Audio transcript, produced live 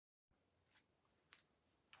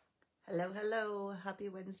Hello, hello. Happy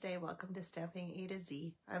Wednesday. Welcome to Stamping A to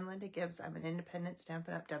Z. I'm Linda Gibbs. I'm an independent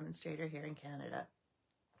Stampin' Up! Demonstrator here in Canada.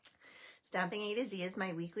 Stamping A to Z is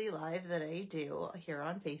my weekly live that I do here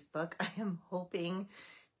on Facebook. I am hoping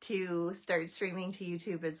to start streaming to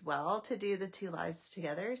YouTube as well to do the two lives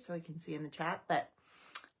together so I can see in the chat, but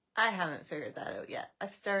I haven't figured that out yet.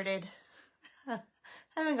 I've started,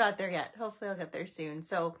 haven't got there yet. Hopefully I'll get there soon.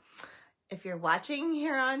 So if you're watching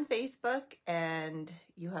here on Facebook and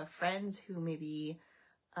you have friends who maybe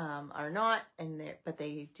are not, but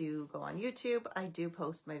they do go on YouTube, I do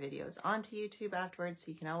post my videos onto YouTube afterwards,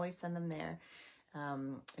 so you can always send them there.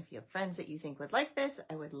 If you have friends that you think would like this,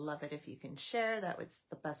 I would love it if you can share. That was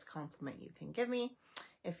the best compliment you can give me.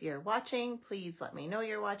 If you're watching, please let me know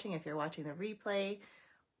you're watching. If you're watching the replay,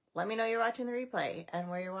 let me know you're watching the replay and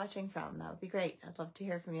where you're watching from. That would be great. I'd love to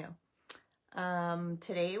hear from you.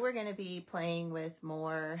 Today we're going to be playing with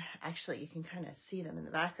more, actually you can kind of see them in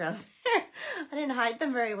the background there. I didn't hide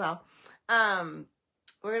them very well. We're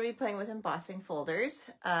going to be playing with embossing folders.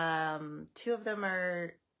 Two of them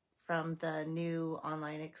are from the new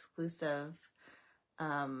online exclusive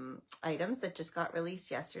items that just got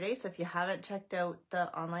released yesterday. So if you haven't checked out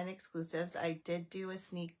the online exclusives, I did do a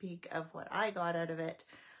sneak peek of what I got out of it.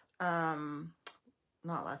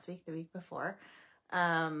 Not last week, the week before.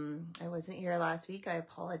 I wasn't here last week. I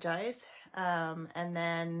apologize. And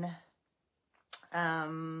then,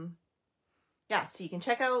 yeah, so you can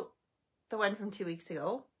check out the one from 2 weeks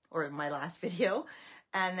ago or my last video.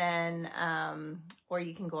 And then, or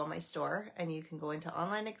you can go on my store and you can go into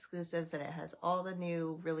online exclusives and it has all the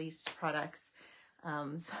new released products.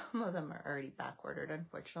 Some of them are already back ordered,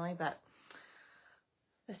 unfortunately, but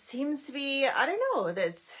it seems to be, I don't know,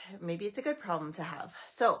 maybe it's a good problem to have.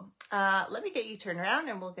 So let me get you turned around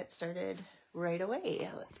and we'll get started right away.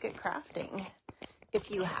 Let's get crafting. If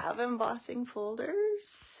you have embossing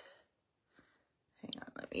folders, hang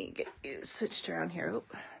on, let me get you switched around here.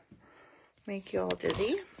 Oop. Make you all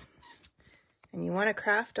dizzy. And you want to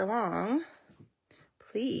craft along,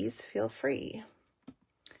 please feel free.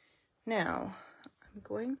 Now, I'm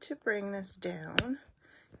going to bring this down.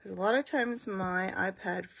 Because a lot of times my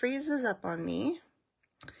iPad freezes up on me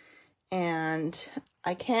and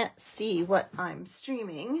I can't see what I'm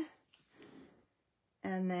streaming.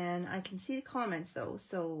 And then I can see the comments though,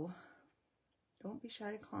 so don't be shy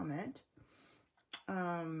to comment.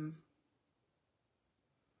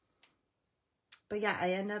 But yeah,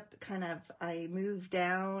 I end up I move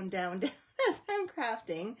down as I'm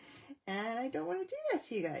crafting and I don't want to do that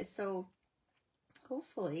to you guys. So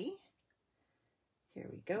hopefully, here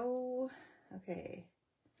we go. Okay,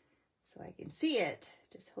 so I can see it.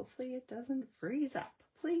 Just hopefully it doesn't freeze up.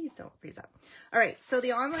 Please don't freeze up. All right, so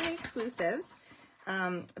the online exclusives.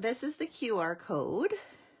 This is the QR code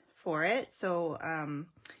for it. So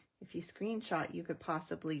if you screenshot, you could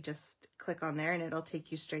possibly just click on there and it'll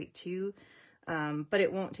take you straight to, but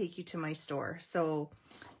it won't take you to my store. So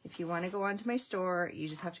if you want to go onto my store, you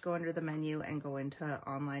just have to go under the menu and go into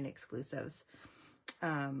online exclusives.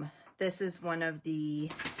 This is one of the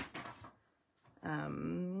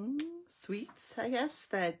suites, I guess,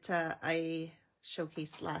 that I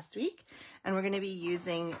showcased last week. And we're going to be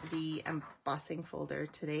using the embossing folder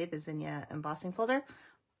today, the Zinnia embossing folder.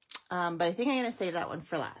 But I think I'm going to save that one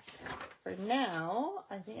for last. For now,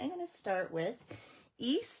 I think I'm going to start with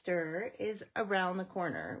Easter is around the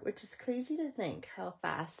corner, which is crazy to think how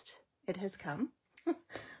fast it has come,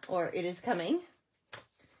 or it is coming.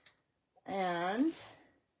 And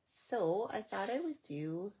so I thought I would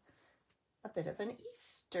do a bit of an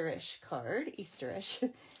Easterish card. Easterish.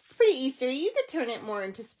 It's pretty Easter. You could turn it more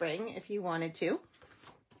into spring if you wanted to.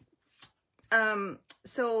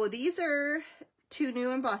 So these are two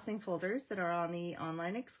new embossing folders that are on the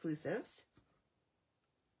online exclusives.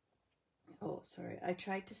 Oh, sorry. I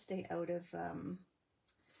tried to stay out of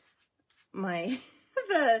I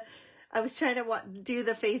was trying to do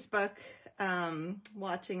the Facebook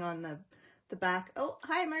watching on the back. Oh,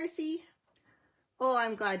 hi, Marcy. Oh,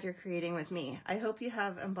 I'm glad you're creating with me. I hope you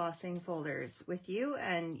have embossing folders with you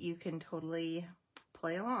and you can totally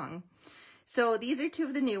play along. So these are two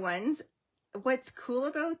of the new ones. What's cool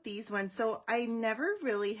about these ones, so I never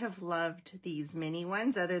really have loved these mini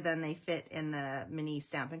ones other than they fit in the mini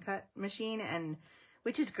Stampin' Cut machine, and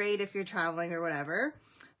which is great if you're traveling or whatever.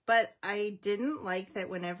 But I didn't like that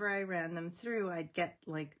whenever I ran them through, I'd get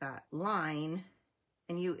like that line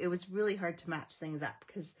and it was really hard to match things up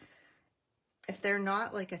because if they're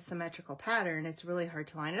not like a symmetrical pattern, it's really hard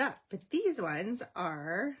to line it up. But these ones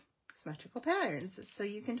are symmetrical patterns, so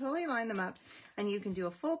you can totally line them up and you can do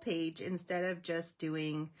a full page instead of just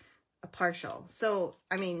doing a partial. So,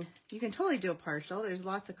 I mean, you can totally do a partial. There's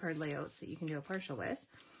lots of card layouts that you can do a partial with.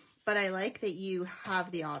 But I like that you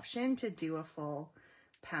have the option to do a full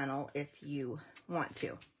panel if you want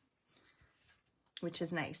to, which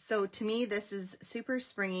is nice. So to me, this is super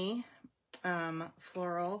springy,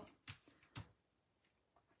 floral.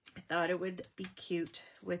 I thought it would be cute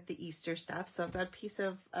with the Easter stuff. So I've got a piece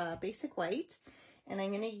of basic white, and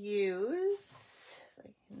I'm going to use, if I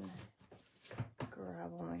can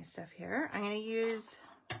grab all my stuff here, I'm going to use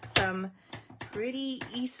some pretty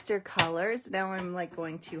Easter colors. Now I'm like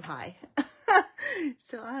going too high.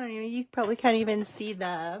 So I don't know, you probably can't even see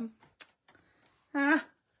the my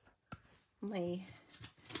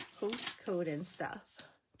host code and stuff.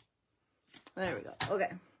 There we go.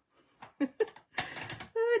 Okay.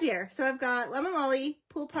 Oh dear. So I've got Lemon Lolly,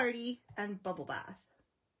 Pool Party, and Bubble Bath.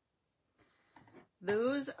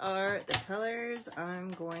 Those are the colors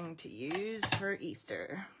I'm going to use for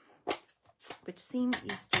Easter, which seem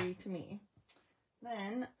Eastery to me.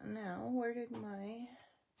 Then, now, where did my...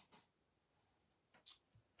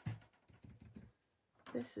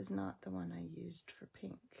 This is not the one I used for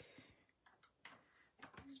pink.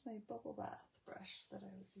 Where's my Bubble Bath brush that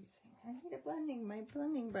I was using? I need a blending. My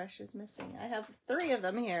blending brush is missing. I have 3 of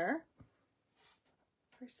them here.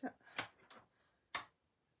 For some...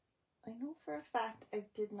 I know for a fact I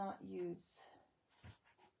did not use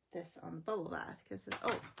this on the Bubble Bath because,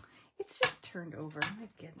 oh, it's just turned over. My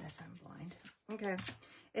goodness, I'm blind. Okay,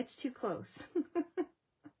 it's too close.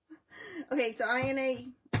 Okay, so I'm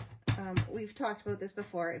gonna, we've talked about this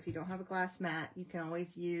before. If you don't have a glass mat, you can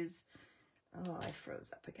always use, oh, I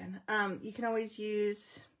froze up again. You can always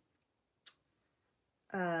use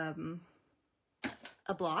a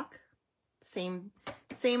block. Same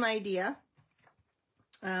idea.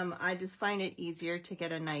 I just find it easier to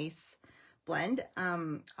get a nice blend.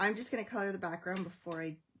 I'm just going to color the background before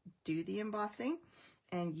I do the embossing,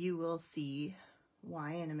 and you will see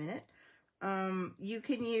why in a minute. You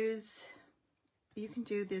can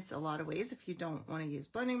do this a lot of ways. If you don't want to use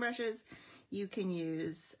blending brushes, you can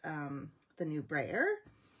use the new brayer.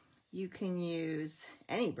 You can use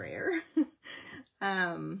any brayer.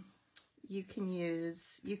 You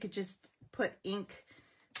could just put ink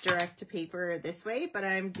direct to paper this way, but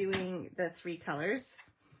I'm doing the 3 colors.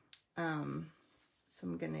 So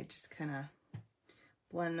I'm gonna just kind of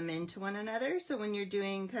blend them into one another. So when you're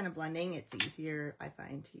doing kind of blending, it's easier, I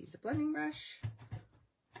find, to use a blending brush.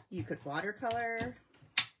 You could watercolor.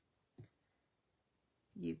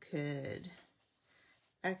 You could,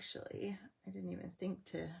 actually, I didn't even think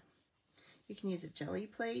to, you can use a jelly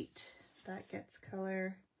plate. That gets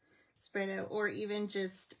color spread out, or even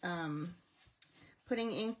just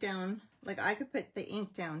putting ink down. Like I could put the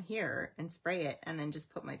ink down here and spray it and then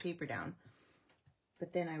just put my paper down.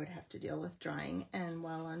 But then I would have to deal with drying, and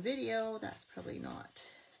while on video, that's probably not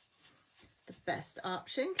the best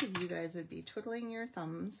option because you guys would be twiddling your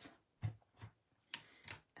thumbs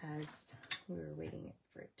as we were waiting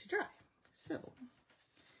for it to dry. So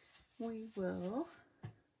we will,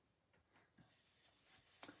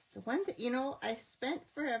 the one that, you know, I spent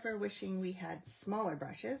forever wishing we had smaller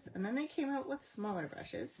brushes, and then they came out with smaller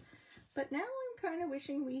brushes, but now I'm kind of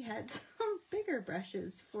wishing we had some bigger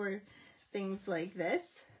brushes for things like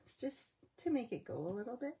this. It's just to make it go a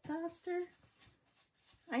little bit faster.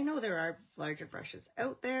 I know there are larger brushes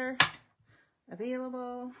out there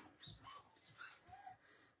available,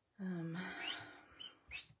 but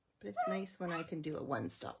it's nice when I can do a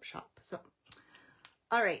one-stop shop. So,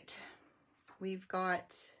 all right, we've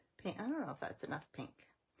got pink. I don't know if that's enough pink.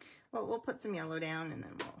 Well, we'll put some yellow down and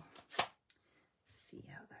then we'll see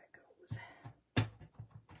how that goes.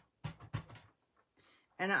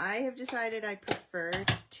 And I have decided I prefer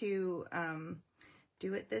to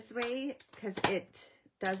do it this way because it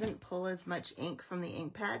doesn't pull as much ink from the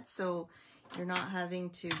ink pad, so you're not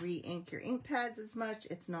having to re-ink your ink pads as much.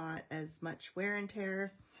 It's not as much wear and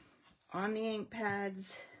tear on the ink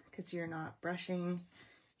pads because you're not brushing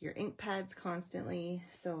your ink pads constantly.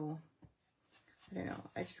 So I don't know,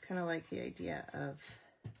 I just kind of like the idea of,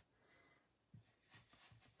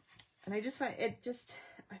 and I just find it just,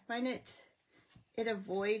 I find it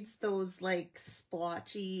avoids those like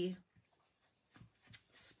splotchy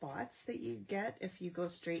spots that you get if you go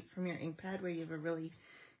straight from your ink pad where you have a really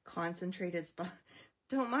concentrated spot.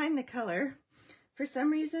 Don't mind the color. For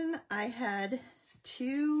some reason I had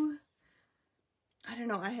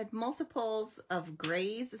I had multiples of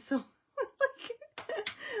grays, so like, I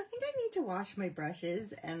think I need to wash my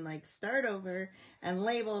brushes and like start over and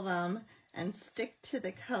label them and stick to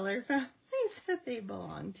the color families that they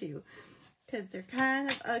belong to, because they're kind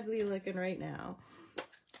of ugly looking right now.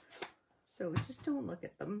 So just don't look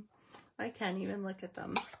at them. I can't even look at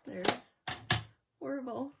them. They're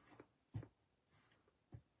horrible.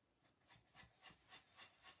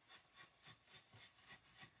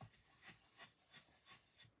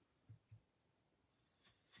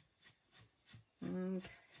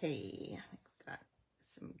 Okay, I've got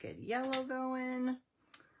some good yellow going.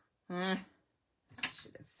 I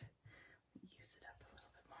should have used it up a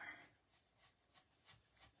little bit more.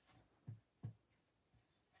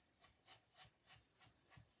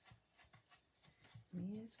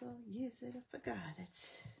 May as well use it if I got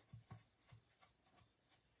it.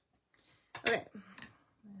 Okay,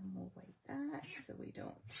 and we'll wipe that so we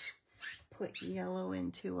don't put yellow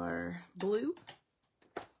into our blue.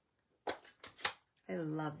 I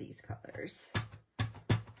love these colors.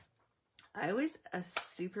 I was a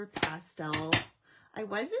super pastel. I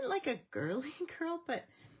wasn't like a girly girl, but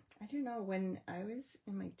I don't know, when I was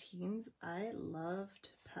in my teens, I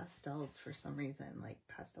loved pastels for some reason, like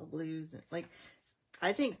pastel blues. And like,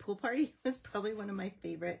 I think Pool Party was probably one of my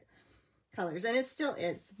favorite colors, and it still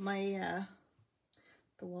is. My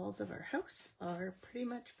the walls of our house are pretty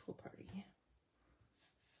much Pool Party.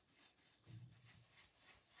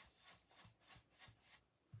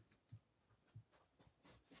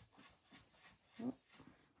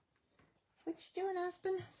 What you doing,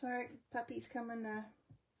 Aspen? Sorry, puppy's coming to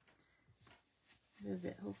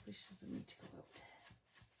visit. Hopefully she doesn't need to go out.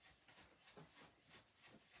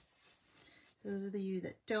 Those of you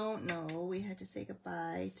that don't know, we had to say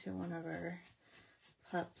goodbye to one of our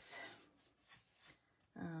pups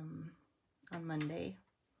on Monday.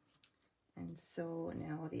 And so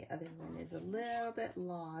now the other one is a little bit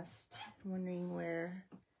lost, wondering where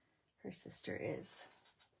her sister is.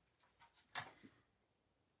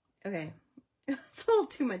 Okay, it's a little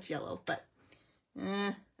too much yellow, but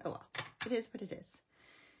oh well, it is what it is.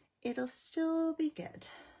 It'll still be good.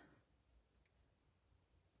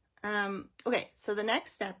 Okay, so the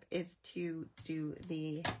next step is to do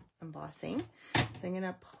the embossing. So I'm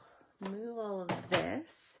gonna move all of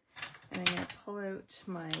this, and I'm gonna pull out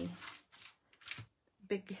my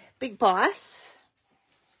big boss,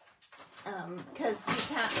 because you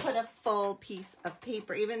can't put a full piece of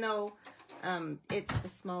paper, even though it's the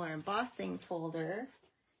smaller embossing folder.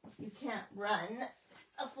 You can't run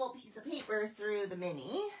a full piece of paper through the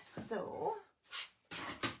mini. So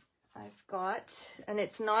I've got, and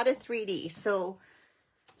it's not a 3D. So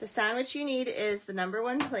the sandwich you need is the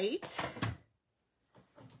 #1 plate.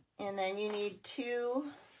 And then you need two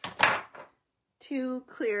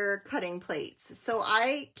clear cutting plates. So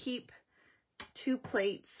I keep 2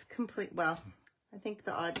 plates complete. Well, I think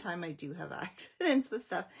the odd time I do have accidents with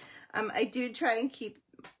stuff. I do try and keep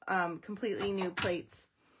completely new plates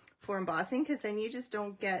for embossing, because then you just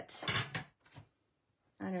don't get,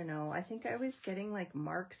 I don't know, I think I was getting like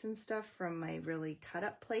marks and stuff from my really cut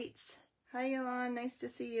up plates. Hi, Yolanda, nice to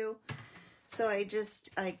see you. So I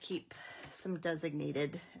keep some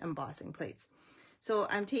designated embossing plates. So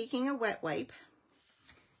I'm taking a wet wipe,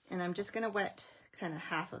 and I'm just going to wet kind of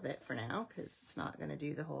half of it for now, because it's not going to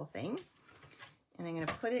do the whole thing. And I'm going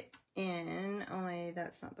to put it in, only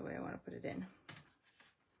that's not the way I want to put it in.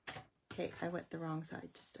 Okay, I wet the wrong side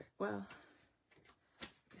to start. Well,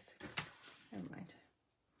 never mind.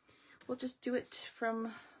 We'll just do it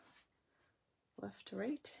from left to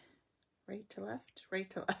right, right to left, right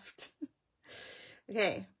to left.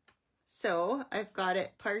 Okay, so I've got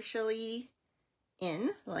it partially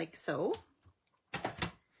in, like so.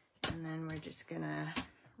 And then we're just gonna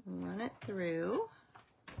run it through.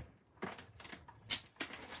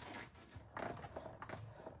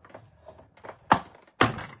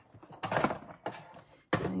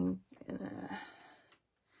 I'm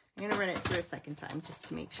gonna run it through a second time just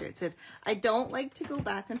to make sure it's good. I don't like to go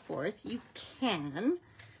back and forth. You can.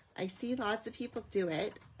 I see lots of people do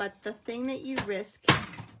it, but the thing that you risk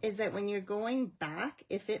is that when you're going back,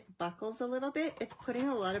 if it buckles a little bit, it's putting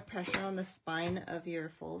a lot of pressure on the spine of your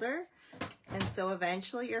folder. And so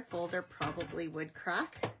eventually your folder probably would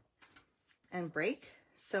crack and break.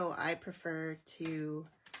 So I prefer to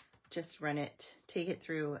just run it, take it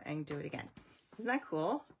through, and do it again. Isn't that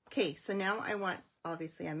cool? Okay, so now I want,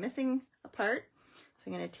 obviously I'm missing a part. So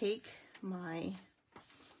I'm gonna take my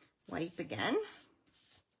wipe again,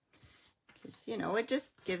 because, you know, it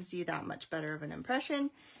just gives you that much better of an impression.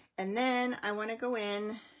 And then I want to go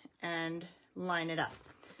in and line it up.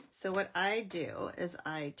 So what I do is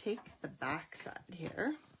I take the back side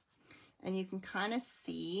here, and you can kind of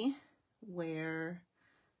see where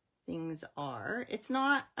things are. It's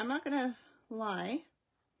not, I'm not gonna lie,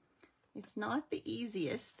 it's not the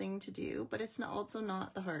easiest thing to do, but it's also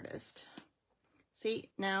not the hardest. See,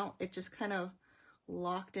 now it just kind of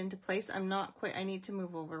locked into place. I'm not quite, I need to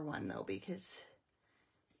move over one though, because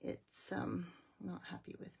it's not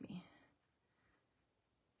happy with me.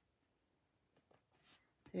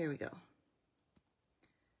 There we go.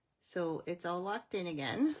 So it's all locked in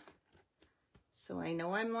again. So I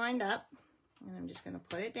know I'm lined up, and I'm just going to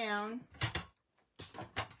put it down.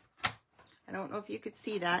 I don't know if you could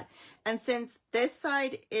see that. And since this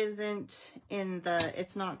side isn't in the,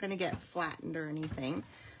 it's not going to get flattened or anything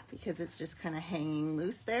because it's just kind of hanging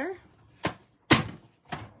loose there.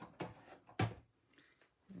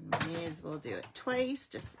 May as well do it twice,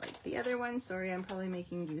 just like the other one. Sorry, I'm probably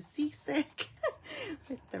making you seasick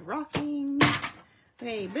with the rocking.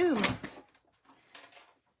 Okay, boom.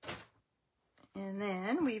 And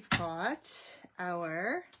then we've got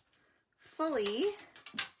our fully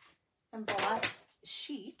embossed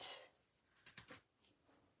sheet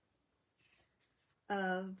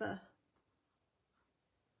of,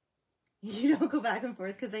 you don't go back and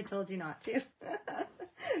forth because I told you not to.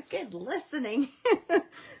 Good listening.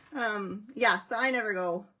 Yeah, so I never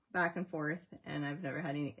go back and forth, and I've never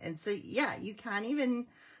had any, and so yeah, you can't even,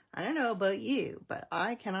 I don't know about you, but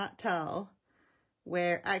I cannot tell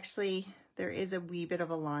where, actually there is a wee bit of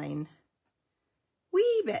a line,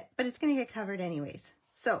 wee bit, but it's going to get covered anyways.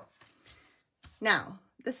 So now,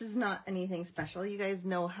 this is not anything special. You guys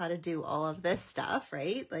know how to do all of this stuff,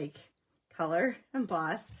 right? Like color,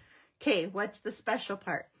 emboss. Okay, what's the special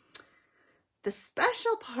part? The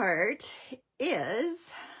special part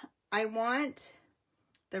is I want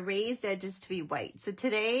the raised edges to be white. So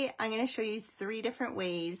today I'm going to show you 3 different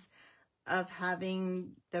ways of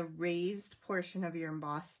having the raised portion of your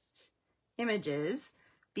embossed images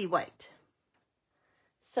be white.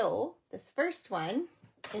 So this first one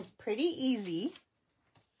is pretty easy.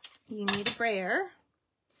 You need a brayer.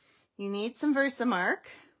 You need some Versamark.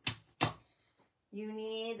 You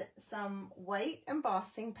need some white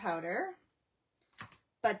embossing powder.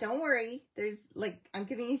 But don't worry, there's like, I'm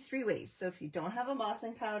giving you 3 ways. So if you don't have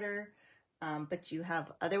embossing powder, but you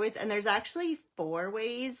have other ways, and there's actually 4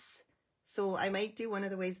 ways. So I might do one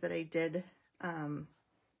of the ways that I did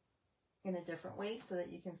in a different way so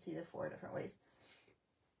that you can see the 4 different ways.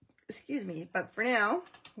 Excuse me, but for now,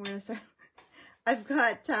 we're gonna start. I've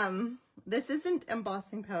got, this isn't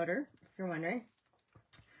embossing powder, if you're wondering.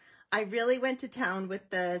 I really went to town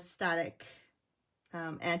with the static,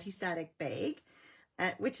 anti-static bag.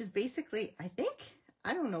 Which is basically, I think,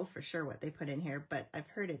 I don't know for sure what they put in here, but I've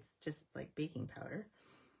heard it's just like baking powder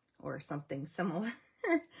or something similar.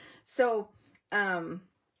 So I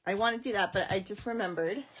want to do that, but I just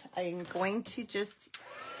remembered I'm going to just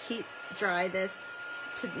heat dry this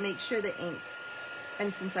to make sure the ink,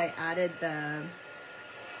 and since I added the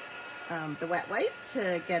wet wipe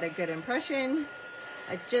to get a good impression,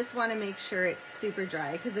 I just want to make sure it's super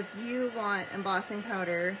dry, because if you want embossing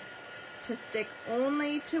powder to stick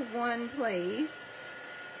only to one place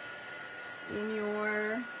in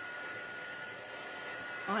your,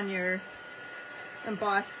 on your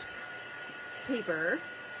embossed paper,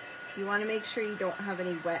 you want to make sure you don't have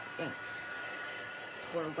any wet ink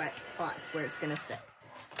or wet spots where it's going to stick.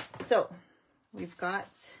 So we've got,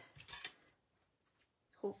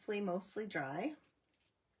 hopefully mostly dry,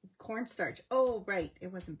 cornstarch. Oh, right,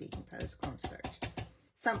 it wasn't baking powder, it was cornstarch.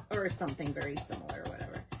 Or something very similar or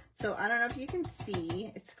whatever. So I don't know if you can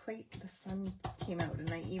see, it's quite, the sun came out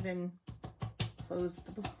and I even closed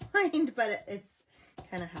the blind, but it's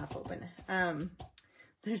kind of half open.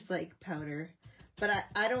 There's like powder, but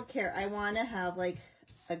I don't care. I want to have like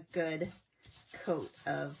a good coat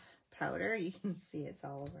of powder. You can see it's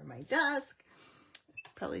all over my desk.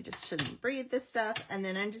 Probably just shouldn't breathe this stuff. And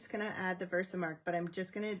then I'm just going to add the Versamark, but I'm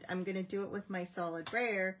going to do it with my solid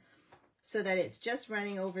brayer, so that it's just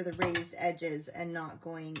running over the raised edges and not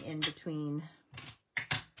going in between.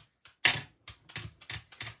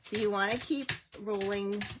 So you want to keep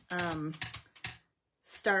rolling,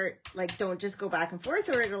 like don't just go back and forth,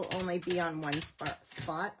 or it'll only be on one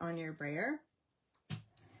spot on your brayer.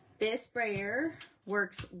 This brayer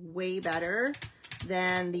works way better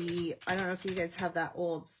than the, I don't know if you guys have that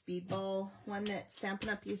old Speedball one that Stampin'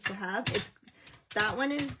 Up! Used to have. That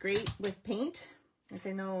one is great with paint. Like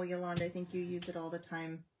I know, Yolanda, I think you use it all the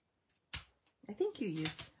time. I think you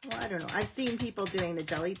use, well, I don't know. I've seen people doing the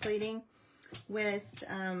jelly plating with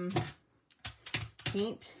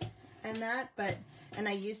paint and that, and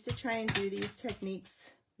I used to try and do these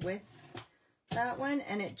techniques with that one,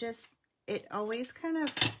 and it always kind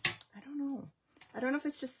of, I don't know if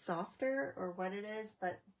it's just softer or what it is,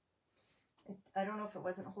 but I don't know if it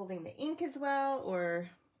wasn't holding the ink as well, or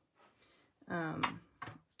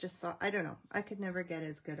I don't know. I could never get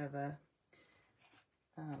as good of a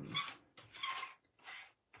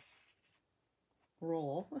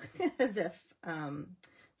roll as if,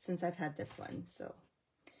 since I've had this one. So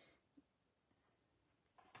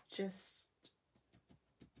just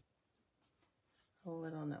a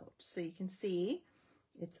little note. So you can see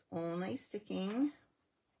it's only sticking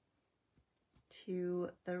to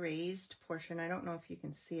the raised portion. I don't know if you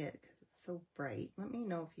can see it because it's so bright. Let me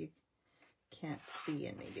know if you can't see,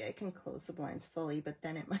 and maybe I can close the blinds fully, but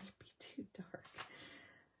then it might be too dark.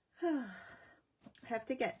 I have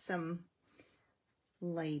to get some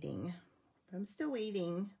lighting. I'm still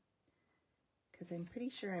waiting because I'm pretty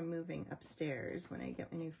sure I'm moving upstairs when I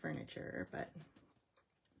get my new furniture, but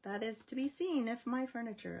that is to be seen if my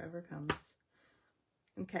furniture ever comes.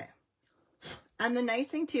 Okay. And the nice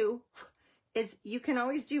thing too is you can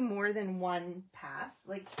always do more than one pass.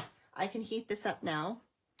 Like I can heat this up now,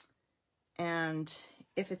 and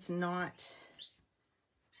if it's not,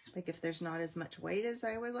 like if there's not as much white as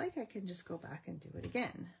I would like, I can just go back and do it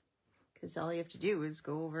again. Because all you have to do is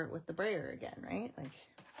go over it with the brayer again, right? Like,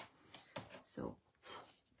 so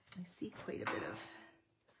I see quite a bit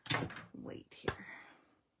of white here.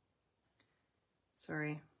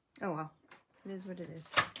 Sorry. Oh well, it is what it is.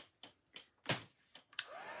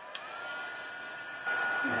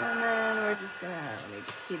 And then we're just gonna, let me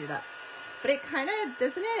just heat it up. But it kind of,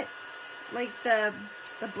 doesn't it, like the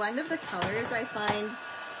blend of the colors, I find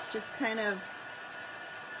just kind of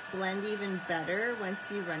blend even better once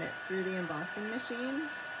you run it through the embossing machine.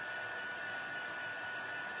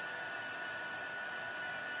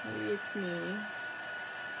 Maybe it's me.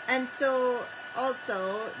 And so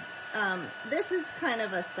also, this is kind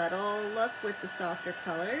of a subtle look with the softer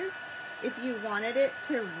colors. If you wanted it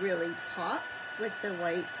to really pop with the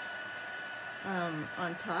white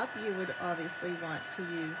on top, you would obviously want to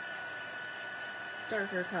use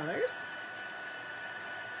darker colors.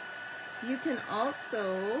 You can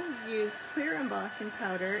also use clear embossing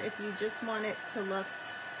powder if you just want it to look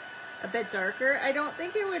a bit darker. I don't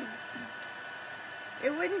think it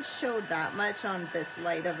wouldn't show that much on this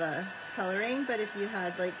light of a coloring, but if you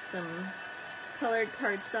had like some colored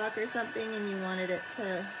cardstock or something and you wanted it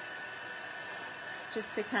to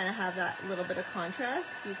just to kind of have that little bit of contrast,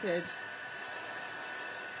 you could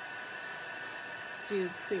do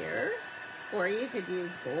clear, or you could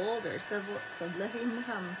use gold or sublime.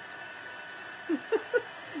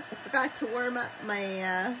 I forgot to warm up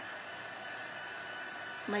my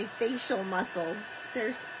my facial muscles.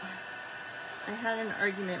 I had an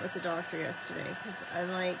argument with the doctor yesterday because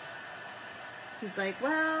I'm like, he's like,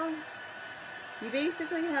 well, you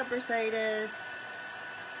basically have bursitis,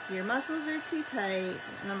 your muscles are too tight,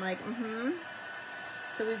 and I'm like,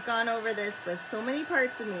 so we've gone over this with so many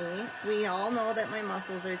parts of me. We all know that my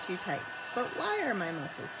muscles are too tight, but why are my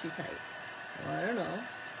muscles too tight? Well, I don't know.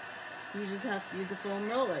 You just have to use a foam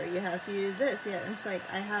roller. You have to use this. Yeah, and it's like,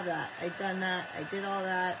 I have that. I've done that. I did all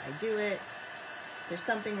that. I do it. There's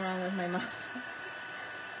something wrong with my muscles.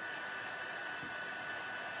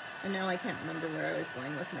 And now I can't remember where I was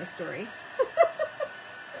going with my story.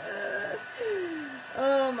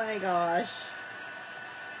 Oh my gosh.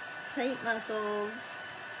 Tight muscles.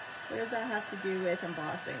 What does that have to do with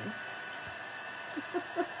embossing?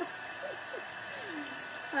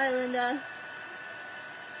 Hi, Linda.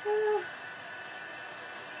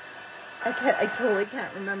 I totally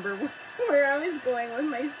can't remember where I was going with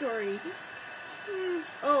my story.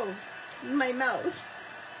 Oh, my mouth.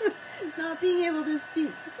 Not being able to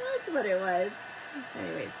speak. That's what it was.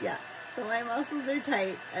 Anyways, yeah. So my muscles are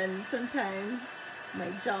tight, and sometimes my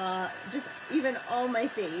jaw, just even all my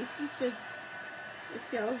face, it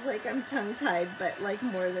feels like I'm tongue-tied, but like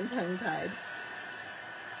more than tongue-tied.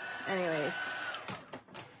 Anyways,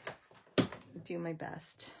 do my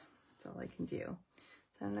best. That's all I can do.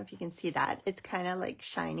 So I don't know if you can see that. It's kind of like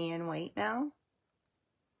shiny and white now.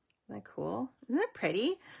 Isn't that cool? Isn't it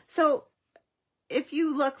pretty? So if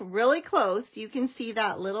you look really close, you can see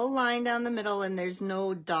that little line down the middle, and there's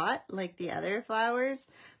no dot like the other flowers,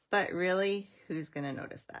 but really, who's going to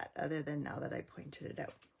notice that other than now that I pointed it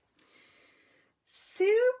out?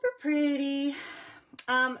 Super pretty.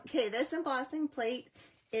 Okay, this embossing plate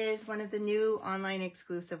is one of the new online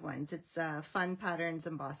exclusive ones. It's Fun Patterns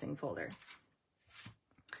Embossing Folder.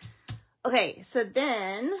 Okay, so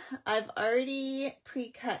then I've already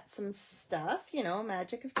pre-cut some stuff, you know,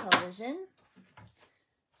 magic of television.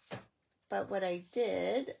 But what I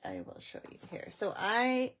did, I will show you here. So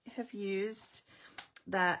I have used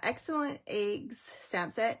the Excellent Eggs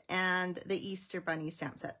stamp set and the Easter Bunny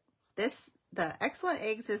stamp set. The Excellent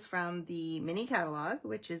Eggs is from the mini catalog,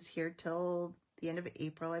 which is here till the end of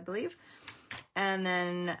April, I believe. And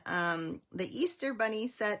then the Easter Bunny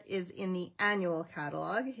set is in the annual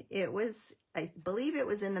catalog. It was I believe it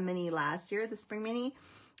was in the mini last year, the spring mini.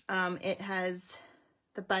 It has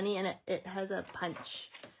the bunny and it has a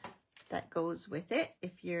punch that goes with it.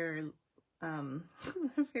 If you're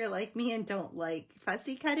if you're like me and don't like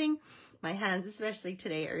fussy cutting, my hands especially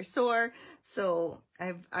today are sore. So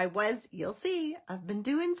you'll see, I've been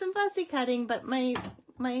doing some fussy cutting, but my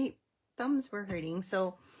thumbs were hurting.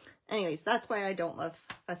 So anyways, that's why I don't love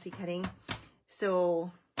fussy cutting.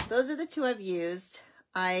 So those are the two I've used.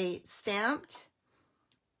 I stamped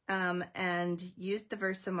and used the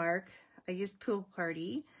Versamark. I used Pool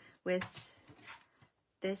Party with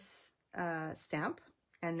this stamp.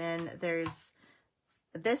 And then there's,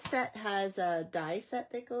 this set has a die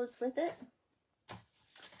set that goes with it,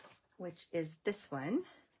 which is this one.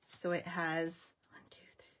 So it has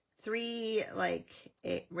 3 like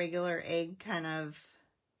regular egg kind of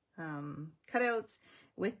cutouts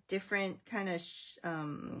with different kind of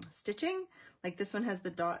stitching. Like this one has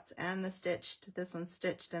the dots and the stitched, this one's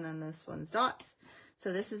stitched, and then this one's dots.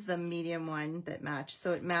 So this is the medium one that match.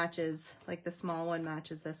 So it matches, like the small one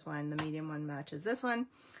matches this one, the medium one matches this one,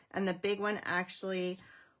 and the big one actually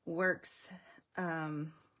works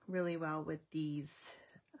really well with these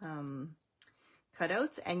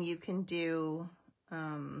cutouts. And you can do,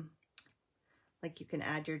 like you can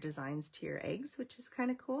add your designs to your eggs, which is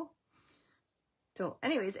kind of cool. So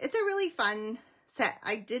anyways, it's a really fun set.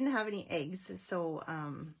 I didn't have any eggs, so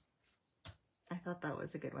I thought that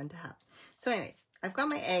was a good one to have. So anyways, I've got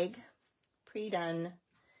my egg pre-done.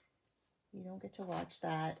 You don't get to watch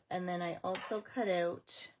that. And then I also cut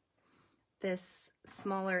out this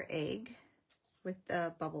smaller egg with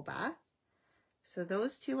the bubble bath. So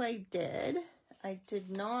those two I did. I did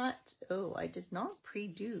not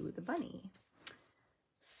pre-do the bunny.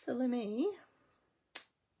 Silly me.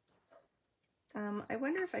 I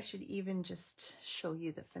wonder if I should even just show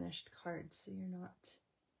you the finished card so you're not...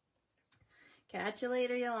 Catch you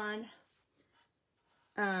later, Yolande.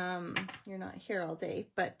 You're not here all day,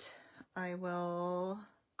 but I will...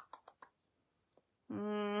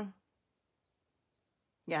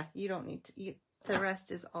 yeah, you don't need to... the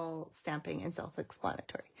rest is all stamping and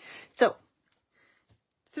self-explanatory. So,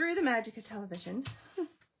 through the magic of television,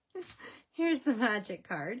 here's the magic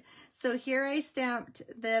card. So here I stamped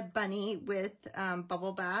the bunny with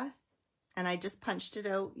bubble bath, and I just punched it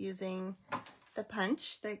out using the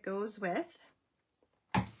punch that goes with.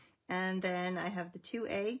 And then I have the 2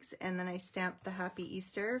 eggs, and then I stamped the Happy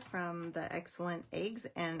Easter from the Excellent Eggs,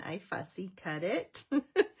 and I fussy cut it.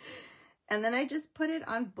 And then I just put it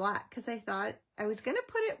on black because I thought I was going to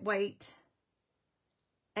put it white,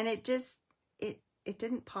 and it just, it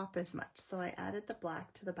didn't pop as much. So I added the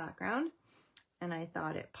black to the background, and I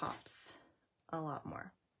thought it pops a lot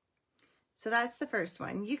more. So that's the first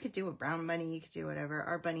one. You could do a brown bunny, you could do whatever.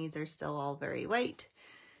 Our bunnies are still all very white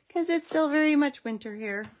because it's still very much winter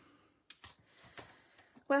here.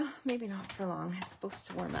 Well, maybe not for long. It's supposed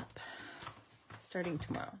to warm up starting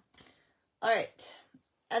tomorrow. All right.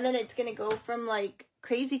 And then it's going to go from like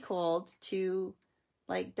crazy cold to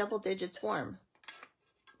like double digits warm.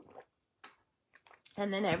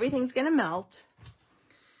 And then everything's going to melt.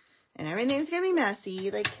 And everything's going to be messy.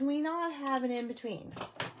 Like, can we not have an in-between?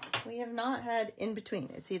 We have not had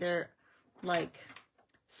in-between. It's either like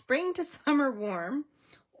spring to summer warm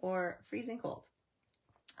or freezing cold.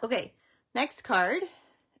 Okay, next card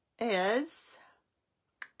is,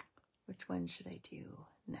 which one should I do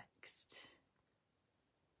next?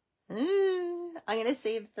 I'm going to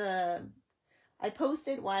save I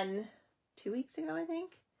posted one 2 weeks ago, I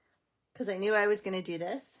think, because I knew I was going to do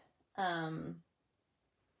this.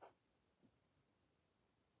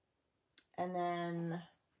 And then,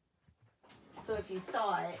 so if you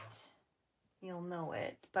saw it, you'll know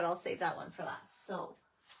it, but I'll save that one for last. So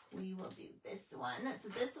we will do this one. So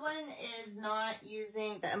this one is not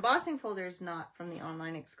using, the embossing folder is not from the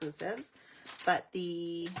online exclusives, but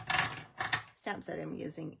the stamp set I'm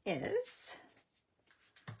using is.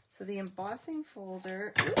 So the embossing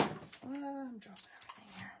folder, I'm dropping everything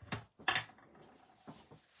here.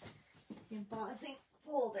 The embossing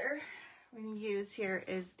folder we're going to use here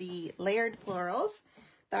is the Layered Florals.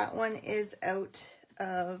 That one is out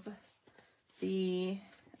of the,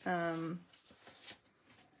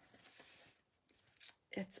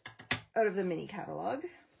 it's out of the mini catalog.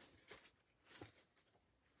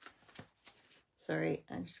 Sorry,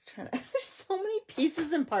 I'm just trying to, there's so many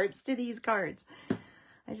pieces and parts to these cards.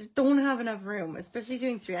 I just don't have enough room, especially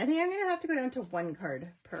doing 3. I think I'm going to have to go down to 1 card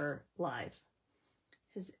per live.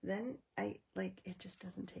 Because then it just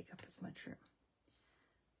doesn't take up as much room.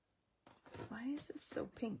 Why is this so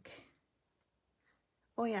pink?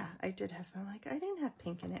 Oh yeah, I did have, I'm like, I didn't have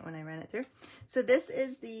pink in it when I ran it through. So this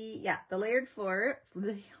is the layered floor,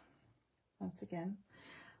 once again,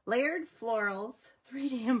 Layered Florals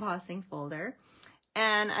 3D embossing folder.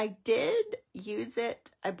 And I did use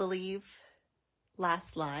it, I believe,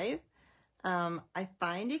 last live. I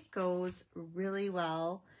find it goes really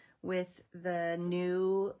well with the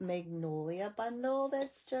new Magnolia bundle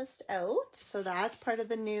that's just out. So that's part of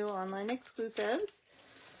the new online exclusives.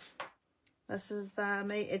 This is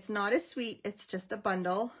it's not a suite, it's just a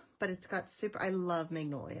bundle, but it's got I love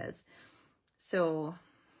Magnolias. So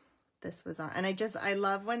this was on, and I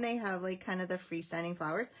love when they have like kind of the freestanding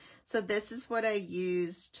flowers. So this is what I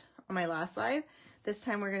used on my last live. This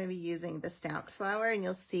time we're going to be using the stamped flower, and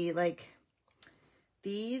you'll see like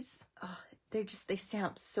these, oh, they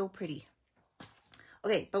stamp so pretty.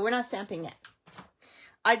 Okay, but we're not stamping yet.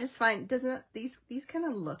 I just find, these kind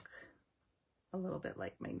of look a little bit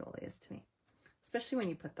like Magnolias to me, especially when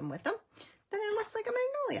you put them with them, then it looks like a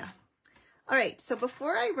Magnolia. All right, so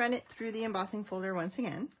before I run it through the embossing folder once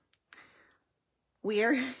again, we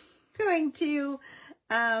are going to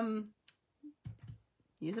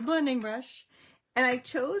use a blending brush. And I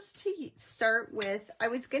chose to start with, I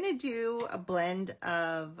was going to do a blend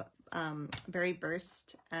of Berry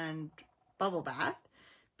Burst and Bubble Bath.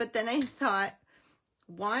 But then I thought,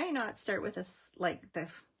 why not start with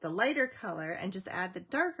the lighter color and just add the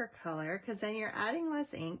darker color? Because then you're adding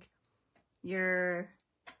less ink. You're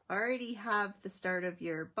already have the start of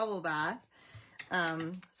your Bubble Bath.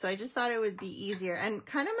 So I just thought it would be easier, and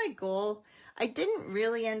kind of my goal, I didn't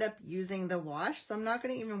really end up using the wash, so I'm not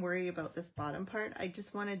going to even worry about this bottom part. I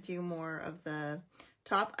just want to do more of the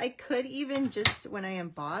top. I could even just, when I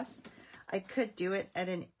emboss, I could do it at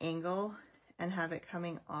an angle and have it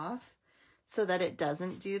coming off so that it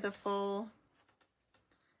doesn't do the full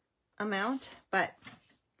amount, but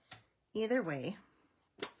either way,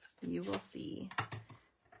 you will see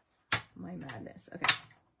my madness. Okay.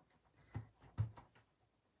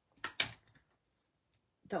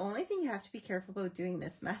 The only thing you have to be careful about doing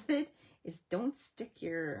this method is don't stick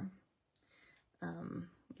your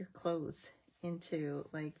clothes into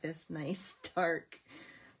like this nice dark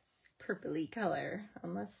purpley color.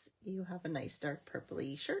 Unless you have a nice dark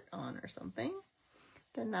purpley shirt on or something,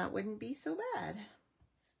 then that wouldn't be so bad.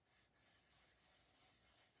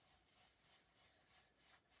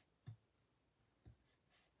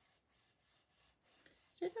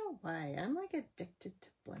 I don't know why. I'm like addicted to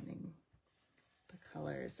blending the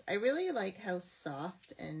colors. I really like how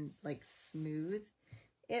soft and like smooth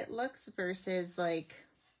it looks versus like,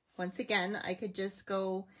 once again, I could just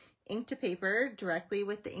go ink to paper directly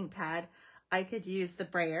with the ink pad. I could use the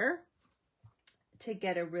brayer to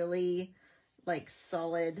get a really like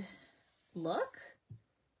solid look,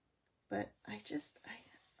 but I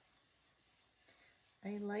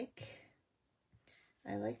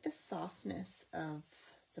like the softness of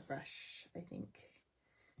the brush, I think.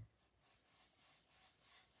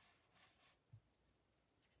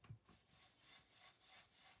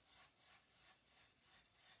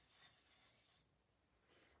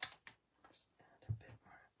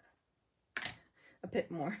 A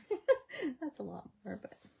bit more. That's a lot more,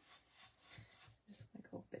 but I just want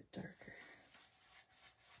to go a bit darker.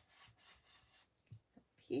 Up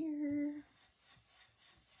here.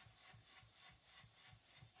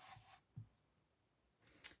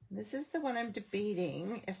 This is the one I'm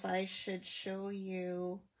debating if I should show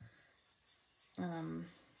you how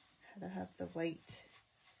to have the white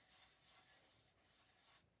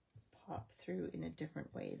pop through in a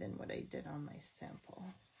different way than what I did on my sample.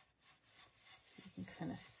 So you can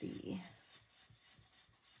kind of see.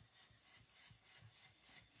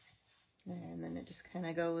 And then it just kind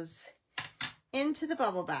of goes into the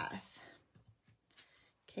bubble bath.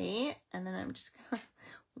 Okay, and then I'm just gonna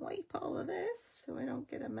wipe all of this so I don't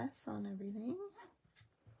get a mess on everything.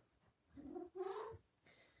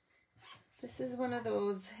 This is one of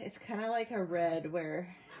those, it's kind of like a red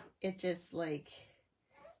where it just like,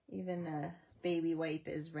 even the baby wipe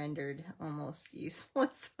is rendered almost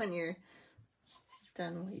useless when you're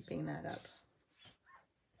done wiping that up.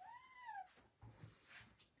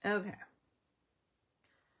 Okay.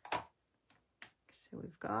 So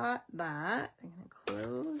we've got that. I'm going to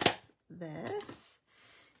close this.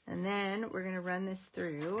 And then we're going to run this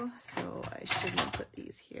through. So I shouldn't put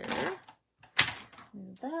these here.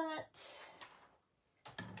 Move that.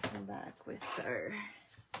 Come back with our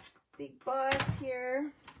big boss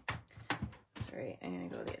here. Sorry, I'm going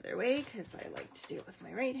to go the other way because I like to do it with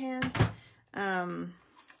my right hand.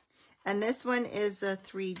 And this one is a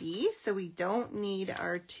 3D, so we don't need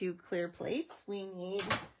our 2 clear plates. We need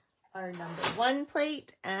our number 1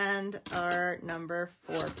 plate and our number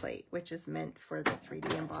 4 plate, which is meant for the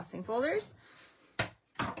 3D embossing folders.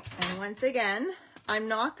 And once again, I'm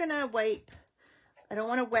not gonna wipe, I don't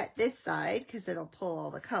wanna wet this side because it'll pull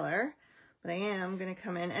all the color, but I am gonna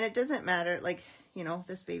come in, and it doesn't matter, like, you know,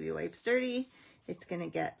 this baby wipe's dirty. It's gonna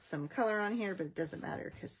get some color on here, but it doesn't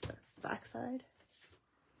matter because that's the back side.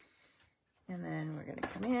 And then we're gonna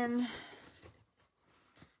come in,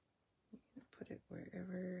 put it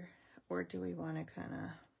wherever, or do we wanna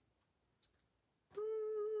kinda,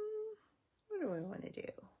 what do I wanna do?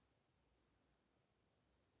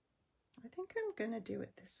 I think I'm gonna do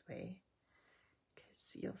it this way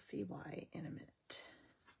because you'll see why in a minute.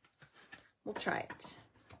 We'll try it.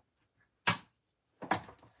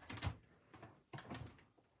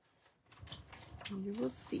 You will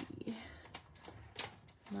see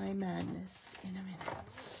my madness in a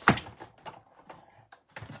minute.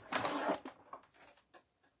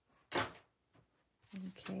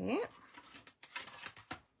 Okay.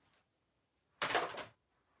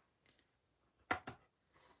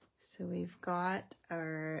 So we've got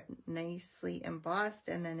our nicely embossed,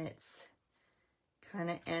 and then it's kind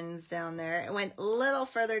of ends down there. It went a little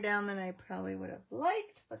further down than I probably would have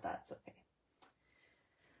liked, but that's okay.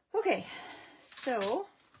 Okay, so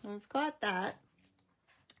we've got that.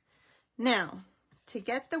 Now, to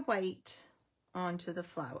get the white onto the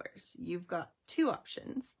flowers, you've got 2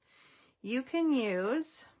 options. You can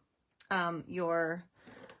use your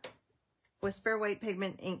Whisper White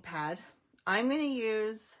Pigment ink pad. I'm going to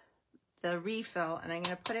use the refill, and I'm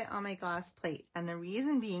going to put it on my glass plate. And the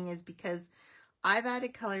reason being is because I've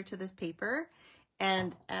added color to this paper,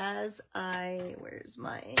 and as where's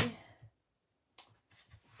my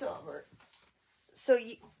dauber? So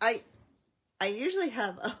I usually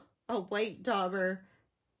have a white dauber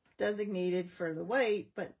designated for the white,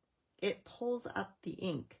 but it pulls up the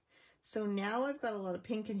ink. So now I've got a lot of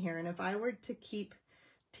pink in here, and if I were to keep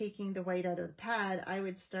taking the white out of the pad, I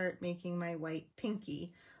would start making my white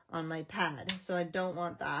pinky on my pad. So I don't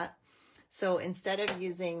want that. So instead of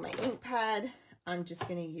using my ink pad, I'm just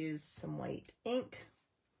going to use some white ink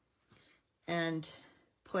and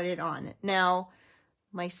put it on. Now,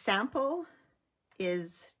 my sample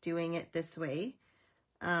is doing it this way.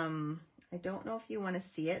 I don't know if you want to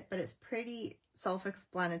see it, but it's pretty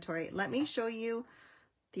self-explanatory. Let me show you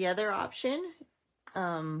the other option.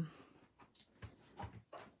 And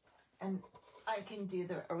I can do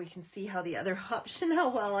or we can see how the other option, how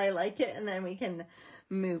well I like it, and then we can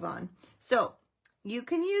move on. So you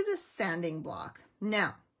can use a sanding block.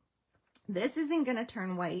 Now, this isn't going to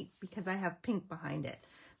turn white because I have pink behind it,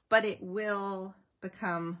 but it will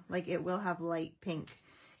become, like, it will have light pink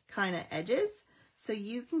kind of edges. So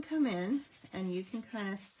you can come in and you can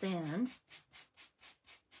kind of sand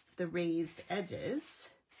the raised edges.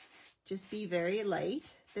 Just be very light.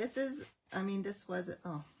 This is, I mean, this was,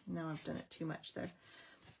 oh, now I've done it too much there.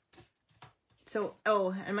 So,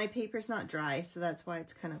 oh, and my paper's not dry, so that's why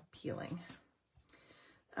it's kind of peeling.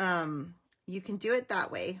 You can do it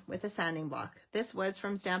that way with a sanding block. This was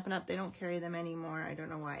from Stampin' Up. They don't carry them anymore. I don't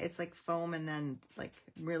know why. It's like foam and then like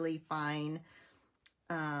really fine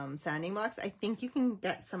sanding blocks. I think you can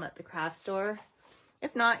get some at the craft store.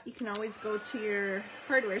 If not, you can always go to your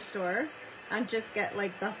hardware store and just get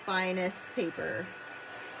like the finest paper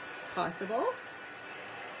possible.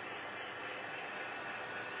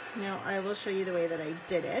 Now I will show you the way that I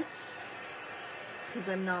did it because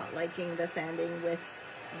I'm not liking the sanding with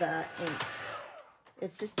the ink.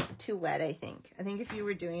 It's just too wet, I think. I think if you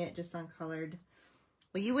were doing it just on colored,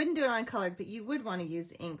 well, you wouldn't do it on colored, but you would want to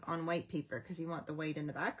use ink on white paper because you want the white in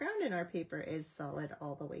the background, and our paper is solid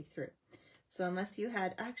all the way through. So unless you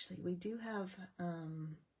had, actually, we do have,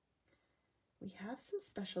 we have some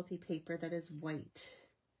specialty paper that is white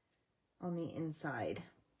on the inside.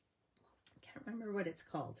 I can't remember what it's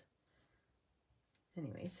called.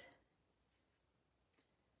 Anyways.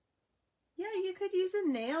 Yeah, you could use a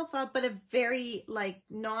nail file, but a very, like,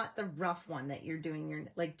 not the rough one that you're doing your,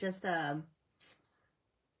 like, just a,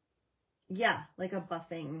 yeah, like a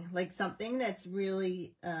buffing, like something that's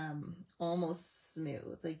really almost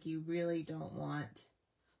smooth. Like, you really don't want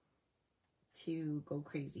to go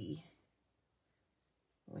crazy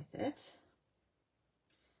with it.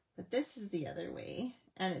 But this is the other way,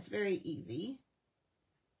 and it's very easy.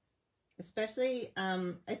 Especially,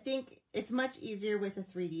 I think it's much easier with a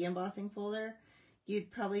 3D embossing folder.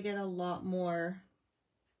 You'd probably get a lot more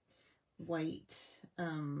white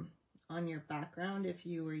on your background if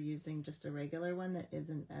you were using just a regular one that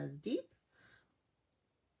isn't as deep.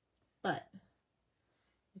 But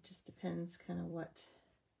it just depends kind of what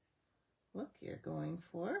look you're going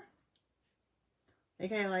for.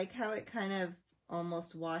 Like, I like how it kind of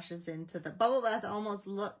almost washes into the bubble bath, almost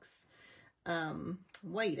looks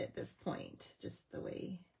white at this point, just the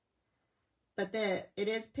way. But it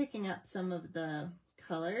is picking up some of the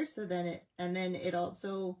color, so then it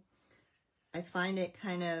also, I find it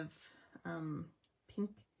kind of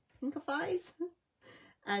pinkifies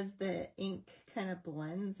as the ink kind of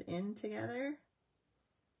blends in together.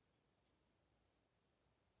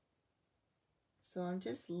 So I'm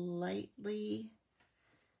just lightly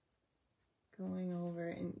going over,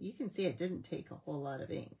 and you can see it didn't take a whole lot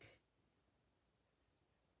of ink.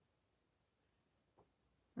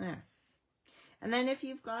 There. And then if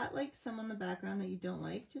you've got like some on the background that you don't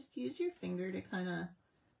like, just use your finger to kind of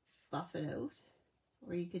buff it out.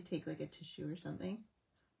 Or you could take like a tissue or something.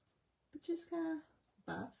 But just kind of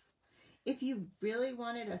buff. If you really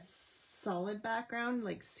wanted a solid background,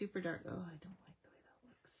 like super dark, oh, I don't like the way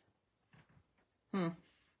that looks.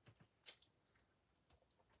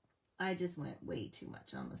 I just went way too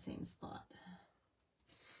much on the same spot.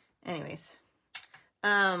 Anyways,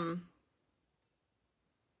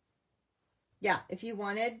 yeah, if you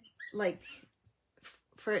wanted like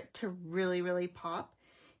for it to really, really pop,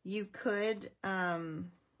 you could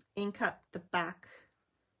ink up the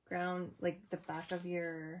background, like the back of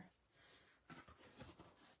the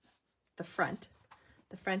front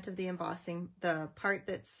of the embossing, the part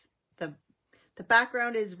that's the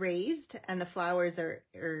background is raised and the flowers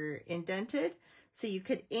are indented. So you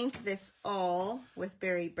could ink this all with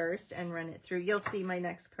Berry Burst and run it through. You'll see my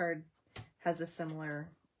next card has a similar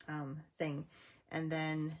thing. And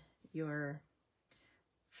then your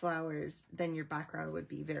flowers, then your background would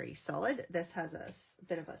be very solid. This has a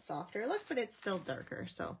bit of a softer look, but it's still darker.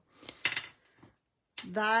 So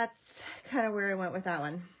that's kind of where I went with that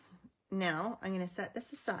one. Now I'm going to set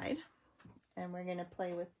this aside and we're going to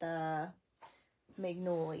play with the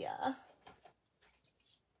Magnolia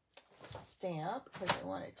stamp because I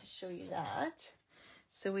wanted to show you that.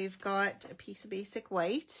 So we've got a piece of basic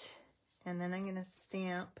white, and then I'm going to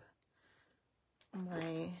stamp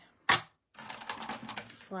my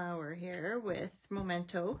flower here with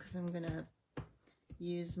Memento because I'm going to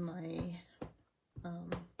use my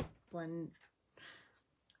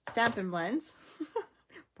Stampin' Blends.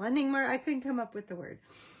 Blending more, I couldn't come up with the word.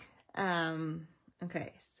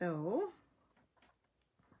 Okay, so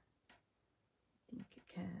I think I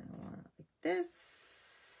kind of want it like this.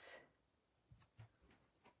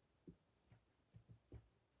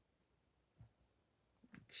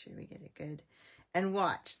 Make sure we get it good. And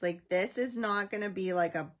watch, like this is not going to be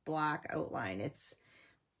like a black outline. It's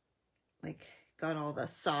like got all the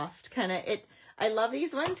soft kind of, I love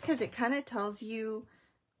these ones because it kind of tells you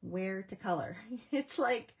where to color. It's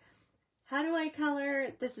like, how do I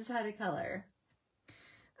color? This is how to color.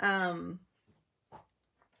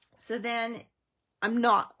 So then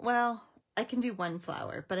I can do one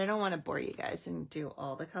flower, but I don't want to bore you guys and do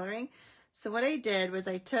all the coloring. So what I did was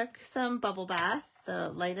I took some Bubble Bath, the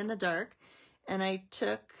light and the dark, and I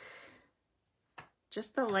took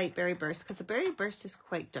just the light Berry Burst because the Berry Burst is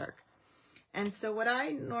quite dark. And so what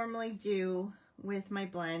I normally do with my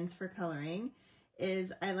blends for coloring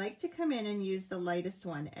is I like to come in and use the lightest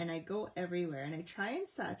one, and I go everywhere and I try and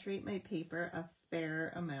saturate my paper a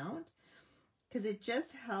fair amount because it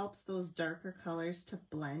just helps those darker colors to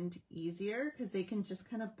blend easier because they can just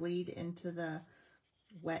kind of bleed into the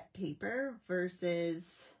wet paper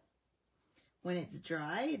versus when it's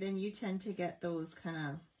dry, then you tend to get those kind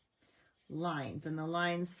of lines and the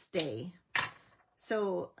lines stay.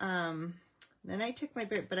 So then I took my,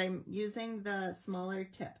 but I'm using the smaller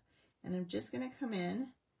tip. And I'm just going to come in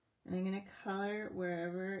and I'm going to color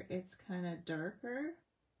wherever it's kind of darker.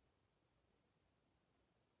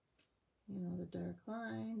 You know, the dark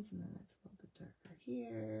lines, and then it's a little bit darker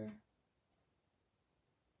here.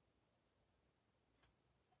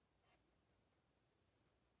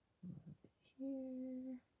 A little bit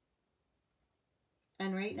here.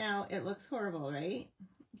 And right now it looks horrible, right?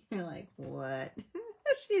 You're like, what?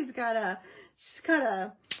 She's got a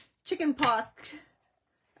chicken pox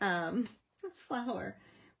flower.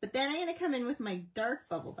 But then I'm going to come in with my dark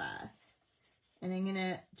Bubble Bath and I'm going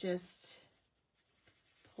to just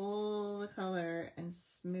pull the color and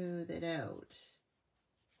smooth it out.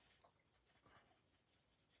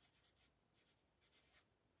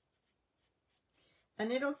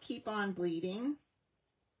 And it'll keep on bleeding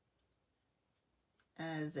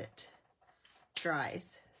as it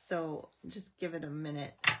dries. So just give it a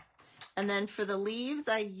minute. And then for the leaves,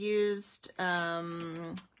 I used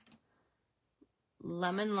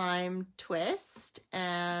Lemon Lime Twist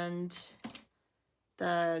and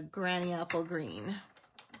the Granny Apple Green.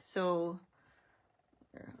 So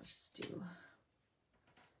I'll just do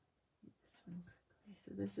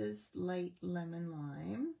So this is light lemon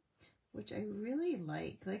lime, which I really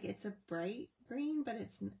like. Like, it's a bright green, but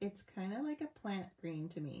it's kind of like a plant green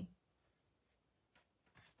to me.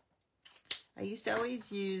 I used to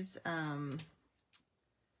always use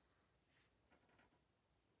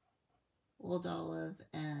Old Olive,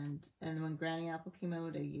 and when Granny Apple came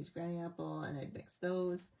out, I used Granny Apple and I'd mix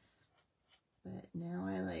those. But now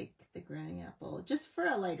I like the Granny Apple just for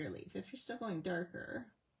a lighter leaf. If you're still going darker,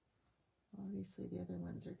 obviously the other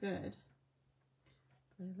ones are good.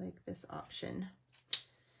 But I like this option.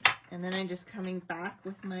 And then I'm just coming back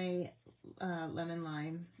with my lemon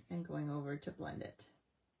lime and going over to blend it.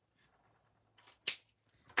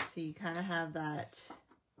 So you kind of have that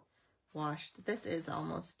washed. This is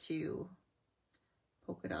almost too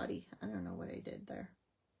polka dotty. I don't know what I did there.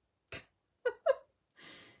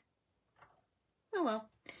 Oh well,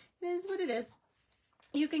 it is what it is.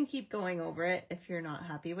 You can keep going over it if you're not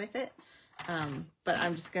happy with it. But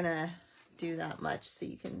I'm just gonna do that much so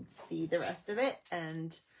you can see the rest of it,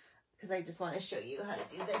 and because I just want to show you how to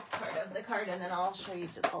do this part of the card, and then I'll show you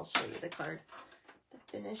the card, the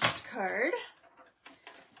finished card.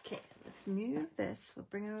 Okay, let's move this. We'll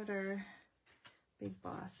bring out our big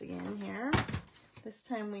boss again here. This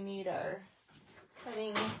time we need our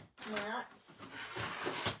cutting mats.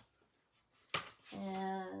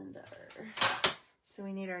 And so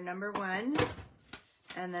we need our number 1,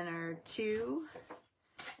 and then our 2,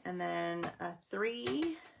 and then a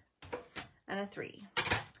 3, and a 3.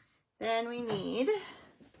 Then we need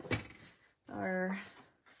our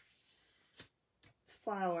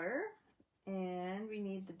flower, and we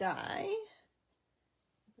need the die.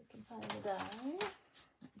 If we can find the die.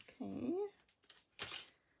 Okay.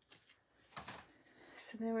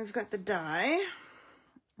 So then we've got the die,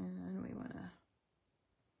 and we want to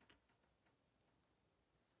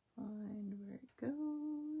find where it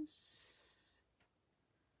goes.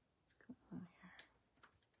 What's going on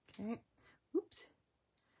here? Okay. Oops.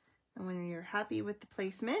 And when you're happy with the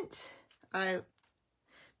placement,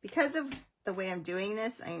 because of the way I'm doing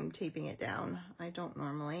this, I am taping it down. I don't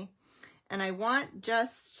normally. And I want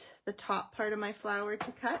just the top part of my flower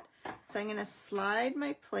to cut. So I'm going to slide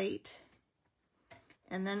my plate,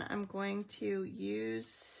 and then I'm going to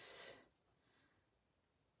use,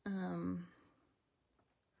 I'm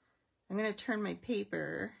going to turn my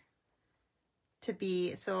paper to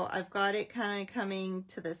be, so I've got it kind of coming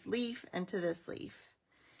to this leaf and to this leaf.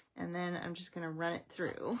 And then I'm just going to run it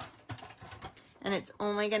through. And it's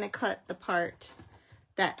only going to cut the part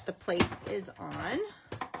that the plate is on.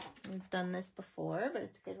 We've done this before, but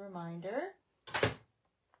it's a good reminder.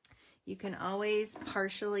 You can always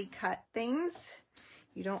partially cut things.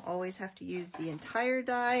 You don't always have to use the entire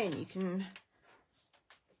die, and you can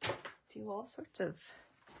do all sorts of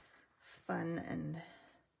fun and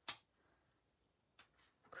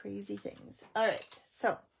crazy things. All right,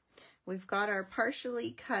 so we've got our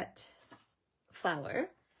partially cut flower.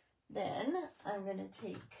 Then I'm going to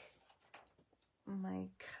take my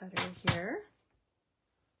cutter here,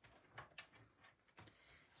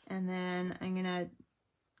 and then I'm going to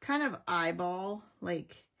kind of eyeball,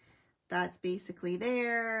 like that's basically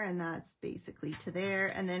there and that's basically to there.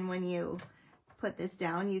 And then when you put this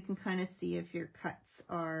down, you can kind of see if your cuts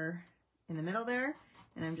are in the middle there.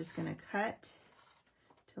 And I'm just going to cut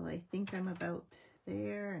till I think I'm about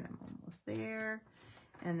there, and I'm almost there.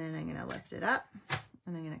 And then I'm going to lift it up,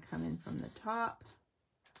 and I'm going to come in from the top.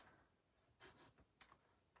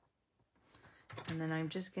 And then I'm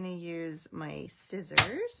just going to use my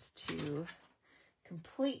scissors to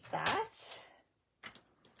complete that.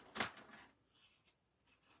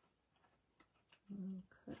 I'll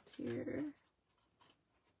cut here.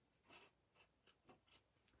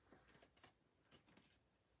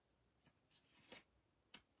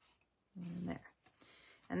 And there.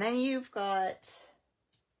 And then you've got,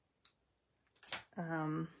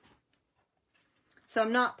 so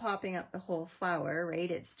I'm not popping up the whole flower,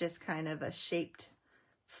 right? It's just kind of a shaped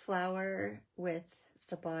flower with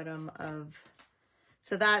the bottom of,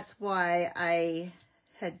 so that's why I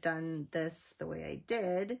had done this the way I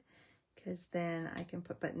did, because then I can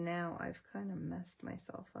put, but now I've kind of messed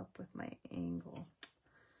myself up with my angle.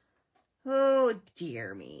 Oh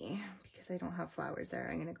dear me, because I don't have flowers there.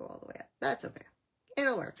 I'm going to go all the way up. That's okay.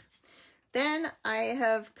 It'll work. Then I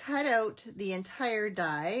have cut out the entire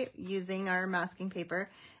die using our masking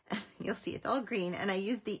paper. And you'll see it's all green. And I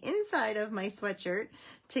used the inside of my sweatshirt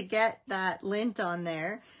to get that lint on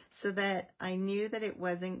there so that I knew that it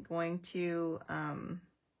wasn't going to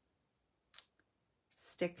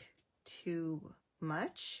stick too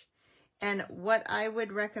much. And what I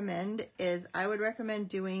would recommend is I would recommend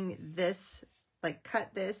doing this, like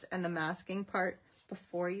cut this and the masking part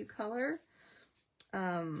before you color,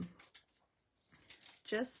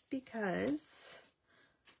 just because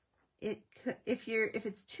it could, if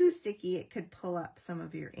it's too sticky, it could pull up some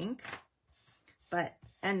of your ink.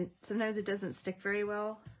 And sometimes it doesn't stick very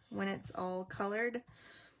well when it's all colored.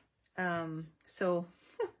 So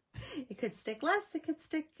it could stick less,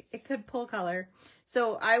 it could pull color.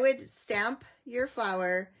 So I would stamp your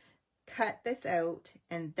flower, cut this out,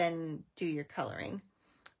 and then do your coloring.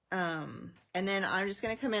 And then I'm just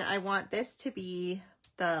going to come in. I want this to be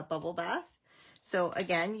the bubble bath. So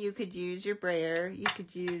again, you could use your brayer, you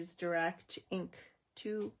could use direct ink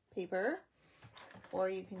to paper, or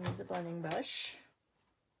you can use a blending brush.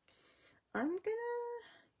 I'm gonna,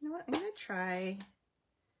 you know what, I'm gonna try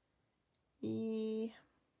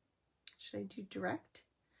should I do direct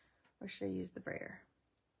or should I use the brayer?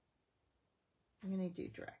 I'm gonna do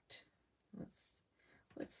direct.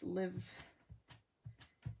 Let's live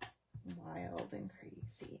wild and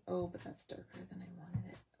crazy. Oh, but that's darker than I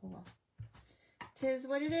wanted it. Oh well. 'Tis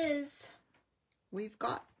what it is. We've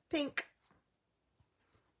got pink.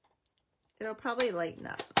 It'll probably lighten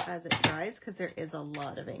up as it dries because there is a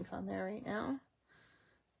lot of ink on there right now.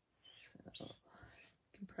 So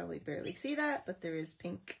you can probably barely see that, but there is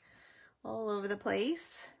pink all over the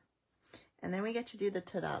place. And then we get to do the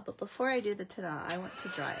ta-da. But before I do the ta-da, I want to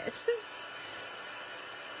dry it.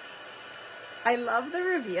 I love the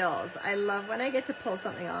reveals. I love when I get to pull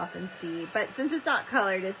something off and see. But since it's not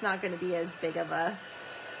colored, it's not going to be as big of a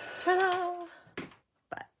ta-da.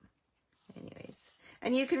 But anyways.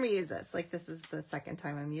 And you can reuse this. Like, this is the second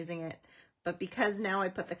time I'm using it. But because now I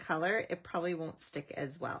put the color, it probably won't stick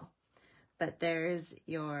as well. But there's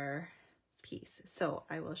your piece. So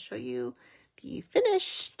I will show you the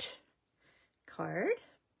finished card.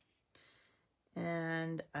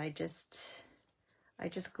 And I just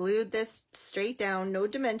glued this straight down, no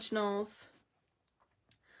dimensionals,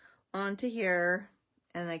 onto here,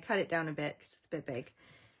 and I cut it down a bit because it's a bit big.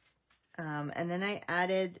 And then I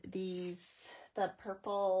added the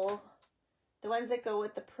purple, the ones that go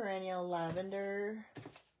with the perennial lavender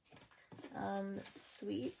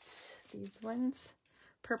suite. These ones,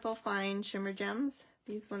 purple fine shimmer gems.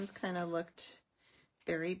 These ones kind of looked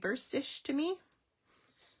very burstish to me.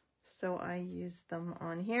 So I used them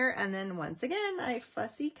on here. And then once again, I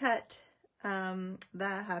fussy cut the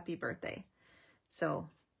happy birthday. So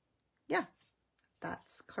yeah,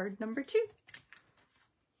 that's card number 2.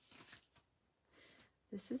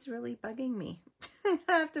 This is really bugging me. I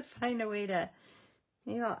have to find a way to,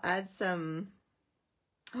 maybe I'll add some,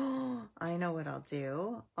 oh, I know what I'll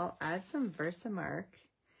do. I'll add some Versamark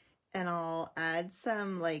and I'll add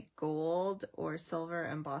some like gold or silver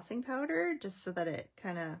embossing powder just so that it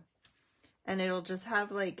kind of, and it'll just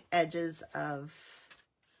have like edges of,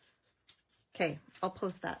 okay, I'll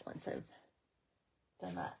post that once I've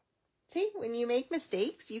done that. See, when you make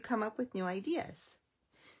mistakes, you come up with new ideas.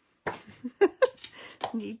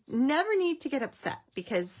 You never need to get upset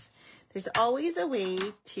because there's always a way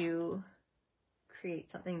to create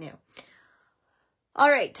something new. All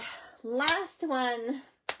right, last one,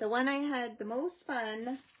 the one I had the most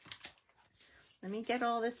fun. Let me get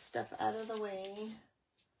all this stuff out of the way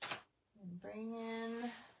and bring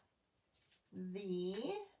in the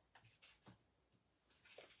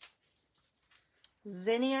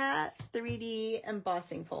Zinnia 3D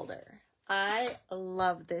embossing folder. I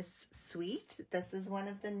love this suite. This is one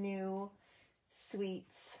of the new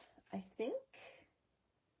suites. I think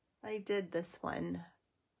I did this one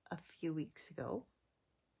a few weeks ago.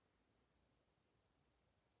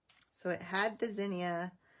 So it had the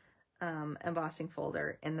Zinnia embossing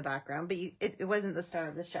folder in the background, but it wasn't the star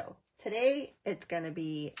of the show. Today, it's going to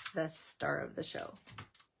be the star of the show.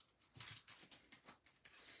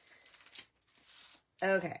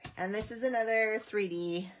 Okay, and this is another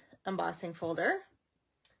 3D embossing folder.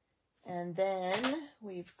 And then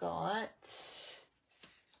we've got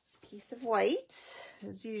a piece of white,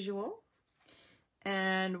 as usual.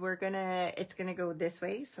 And it's gonna go this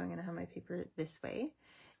way, so I'm gonna have my paper this way.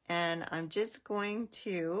 And I'm just going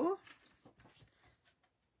to,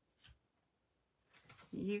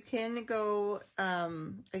 you can go,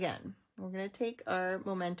 again, we're gonna take our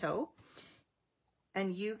memento.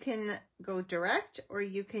 And you can go direct or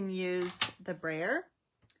you can use the brayer.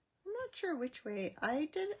 I'm not sure which way I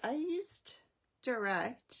used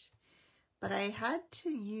direct, but I had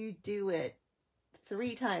to do it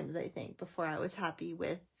 3 times, I think, before I was happy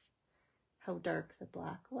with how dark the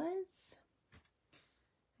black was.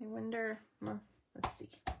 I wonder, well, let's see.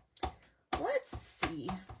 Let's see.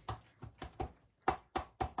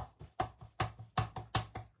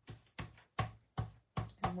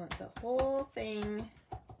 I want the whole thing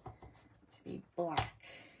to be black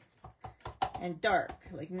and dark,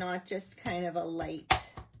 like not just kind of a light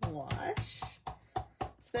wash.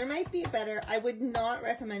 So there might be better, I would not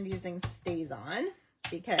recommend using StazOn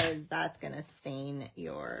because that's gonna stain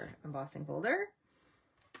your embossing folder.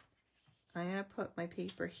 I'm gonna put my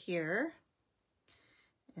paper here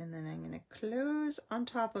and then I'm gonna close on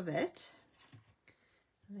top of it.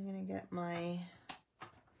 And I'm gonna get my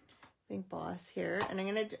Emboss here, and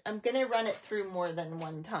I'm gonna run it through more than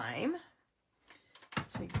one time.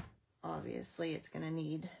 So obviously it's gonna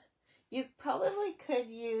need, you probably could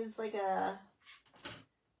use like a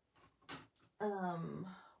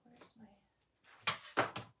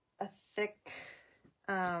thick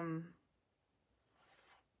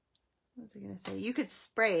what's I gonna say, you could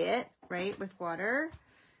spray it right with water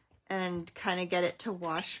and kind of get it to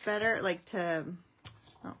wash better, like to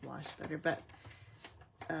not wash better, but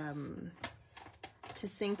to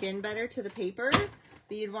sink in better to the paper.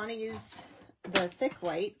 But you'd want to use the thick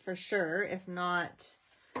white for sure, if not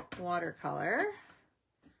watercolor.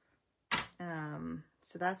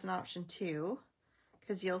 So that's an option too,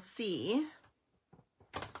 because you'll see.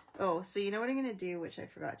 Oh, so you know what I'm going to do, which I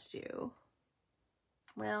forgot to do?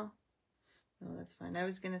 Well, no, that's fine. I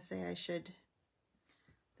was going to say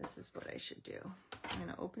this is what I should do. I'm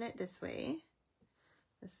going to open it this way.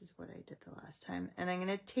 This is what I did the last time. And I'm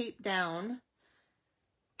going to tape down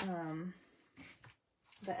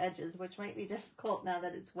the edges, which might be difficult now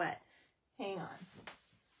that it's wet. Hang on.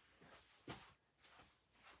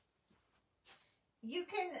 You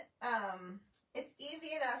can, it's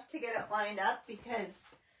easy enough to get it lined up because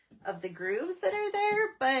of the grooves that are there,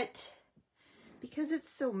 but because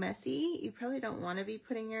it's so messy, you probably don't want to be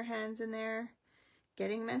putting your hands in there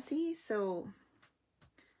getting messy. So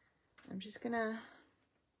I'm just going to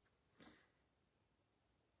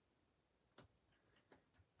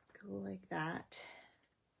go like that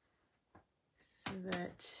so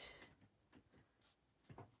that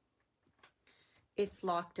it's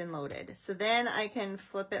locked and loaded. So then I can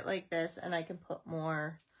flip it like this and I can put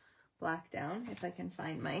more black down if I can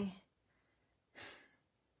find my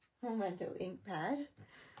Memento ink pad.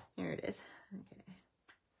 Here it is. Okay.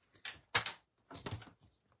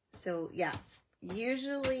 So yes,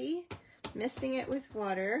 usually misting it with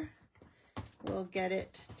water will get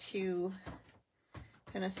it to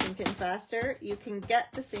kind of sink in faster. You can get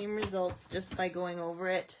the same results just by going over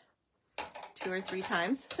it 2 or 3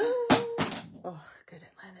 times. Oh, good,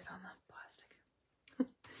 it landed on the plastic.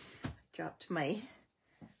 I dropped my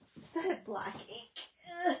black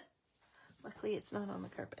ink. Luckily, it's not on the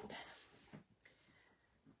carpet.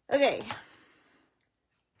 Okay.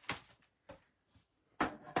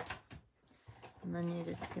 And then you're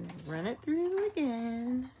just going to run it through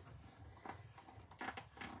again.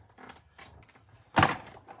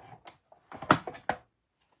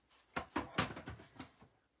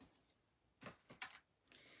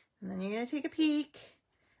 And then you're going to take a peek,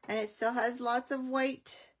 and it still has lots of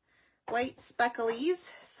white specklies.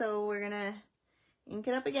 So we're going to ink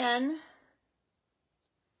it up again.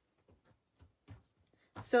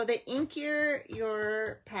 So the inkier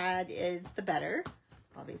your pad is, the better,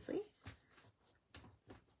 obviously.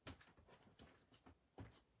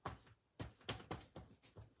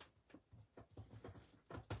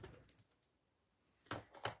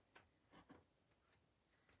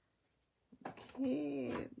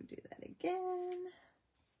 Okay, we'll do that again.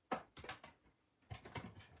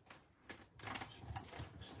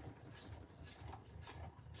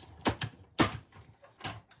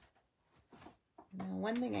 Now,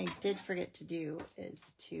 one thing I did forget to do is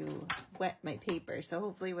to wet my paper. So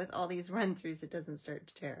hopefully with all these run-throughs, it doesn't start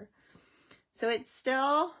to tear. So it's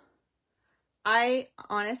still, I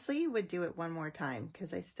honestly would do it one more time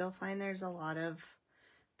because I still find there's a lot of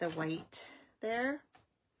the white there.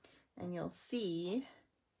 And you'll see,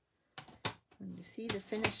 when you see the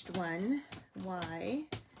finished one, why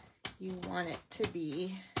you want it to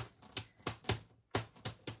be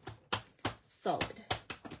solid.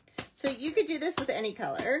 So you could do this with any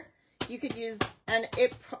color. You could use, and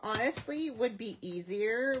it honestly would be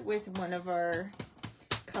easier with one of our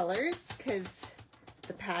colors because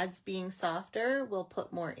the pads being softer will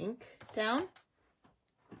put more ink down.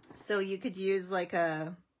 So you could use like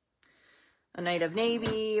a Night of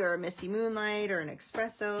Navy or a Misty Moonlight or an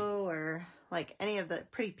Espresso or like any of the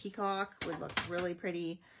pretty peacock would look really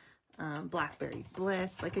pretty. Blackberry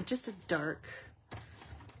Bliss, like just a dark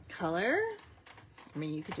color. I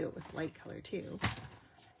mean, you could do it with light color too,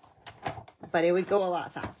 but it would go a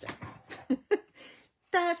lot faster.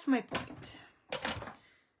 That's my point.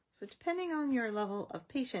 So depending on your level of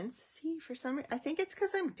patience, see, for some reason, I think it's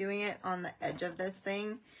because I'm doing it on the edge of this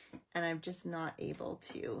thing and I'm just not able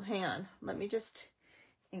to. Hang on, let me just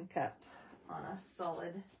ink up on a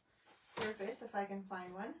solid surface if I can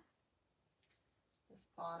find one. This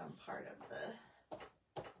bottom part of the,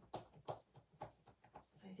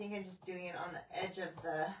 I think I'm just doing it on the edge of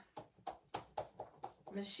the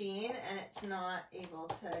machine and it's not able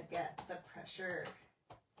to get the pressure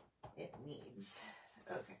it needs.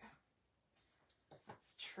 Okay,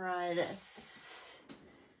 let's try this.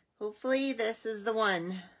 Hopefully this is the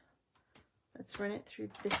one. Let's run it through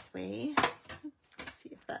this way. Let's see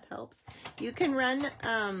if that helps. You can run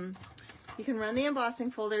the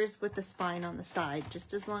embossing folders with the spine on the side,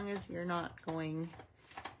 just as long as you're not going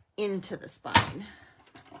into the spine.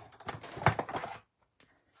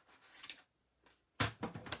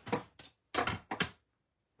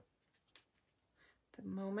 The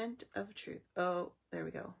moment of truth. Oh, there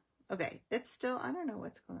we go. Okay, it's still, I don't know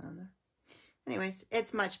what's going on there. Anyways,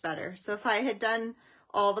 it's much better. So if I had done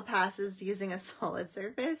all the passes using a solid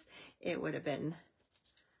surface, it would have been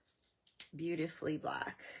beautifully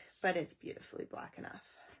black, but it's beautifully black enough.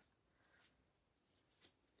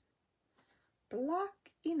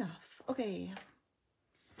 Black enough. Okay.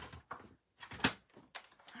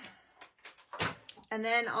 And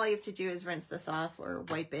then all you have to do is rinse this off or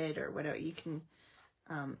wipe it or whatever. You can,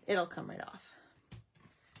 it'll come right off.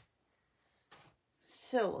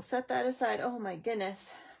 So we'll set that aside. Oh my goodness.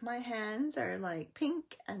 My hands are like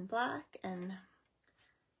pink and black and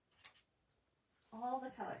all the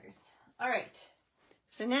colors. All right.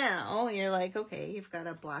 So now you're like, okay, you've got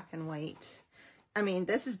a black and white. I mean,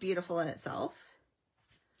 this is beautiful in itself.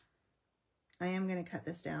 I am going to cut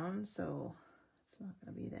this down, so it's not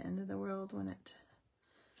going to be the end of the world when it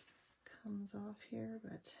comes off here,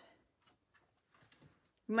 but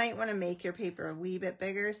you might want to make your paper a wee bit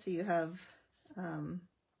bigger so you have,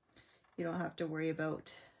 you don't have to worry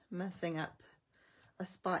about messing up a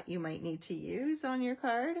spot you might need to use on your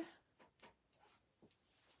card.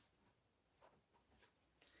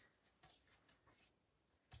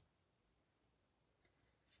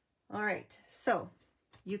 All right, so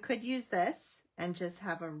you could use this and just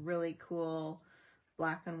have a really cool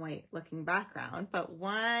black and white looking background, but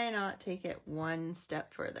why not take it one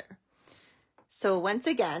step further? So once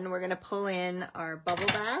again, we're gonna pull in our bubble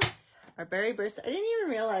bath, our berry burst. I didn't even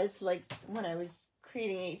realize, like, when I was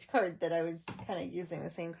creating each card that I was kind of using the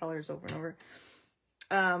same colors over and over.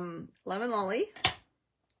 Lemon lolly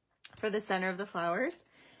for the center of the flowers.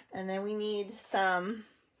 And then we need some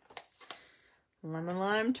lemon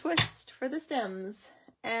lime twist for the stems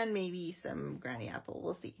and maybe some granny apple.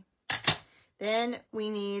 We'll see. Then we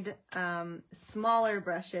need smaller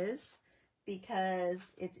brushes because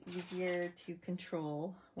it's easier to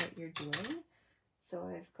control what you're doing. So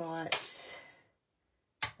I've got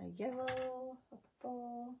a yellow, a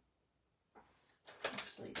purple.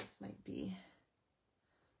 Actually, this might be,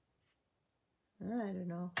 I don't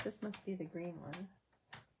know. This must be the green one.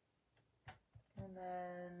 And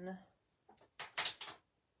then,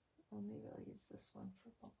 well, maybe I'll use this one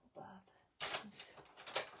for bubble bath.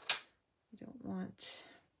 I don't want,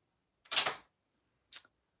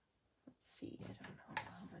 let's see, I don't know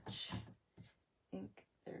how much ink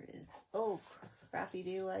there is. Oh, scrappy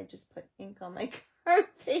do, I just put ink on my card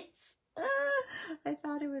face. I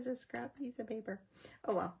thought it was a scrap piece of paper.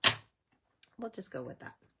 Oh well, we'll just go with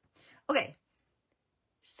that. Okay,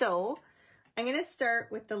 so I'm going to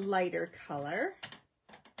start with the lighter color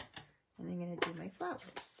and I'm going to do my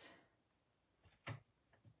flowers.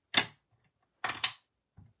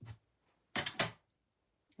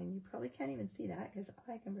 And you probably can't even see that because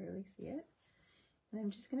I can barely see it. And I'm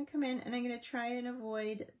just going to come in and I'm going to try and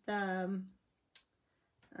avoid the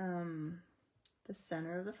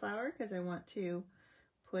center of the flower because I want to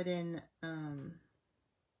put in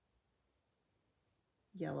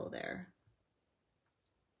yellow there.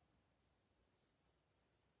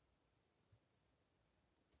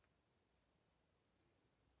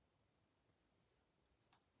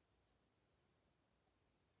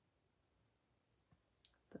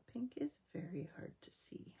 The pink is very hard to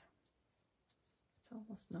see. It's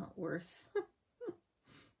almost not worth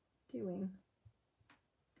doing.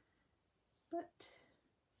 But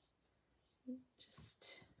let's just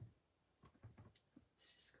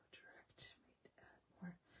go direct. Might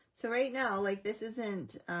add more. So right now, like, this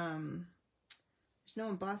isn't, there's no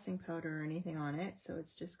embossing powder or anything on it, so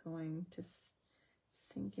it's just going to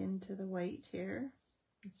sink into the white here.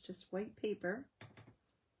 It's just white paper.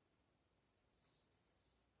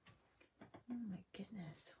 Oh my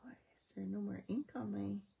goodness, why is there no more ink on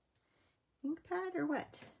my ink pad or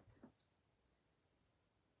what?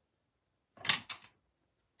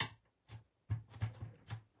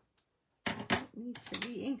 need to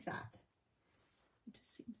re-ink that. It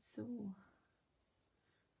just seems so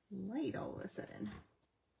light all of a sudden.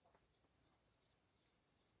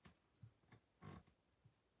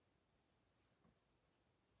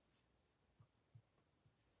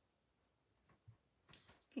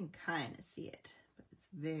 You can kind of see it, but it's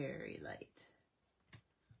very light.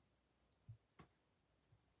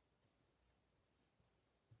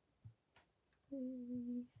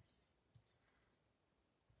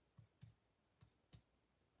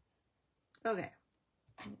 Okay.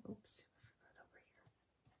 Oops. Over here.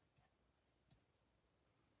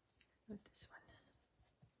 With this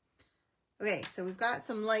one. Okay, so we've got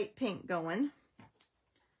some light pink going.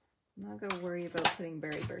 I'm not going to worry about putting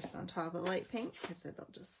Berry Burst on top of light pink because it'll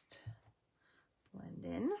just blend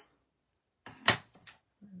in. And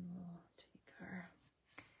we'll take our,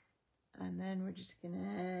 and then we're just going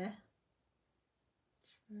to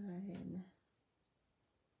try and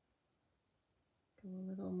go a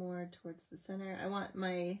little more towards the center. I want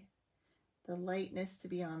the lightness to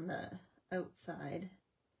be on the outside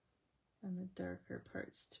and the darker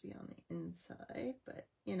parts to be on the inside, but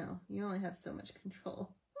you know, you only have so much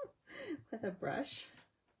control with a brush.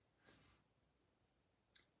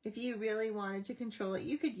 If you really wanted to control it,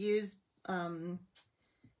 you could use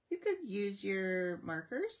your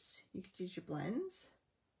markers, you could use your blends.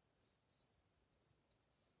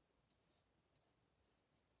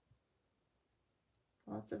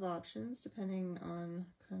 Lots of options depending on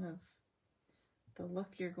kind of the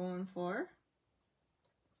look you're going for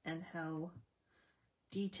and how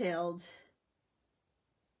detailed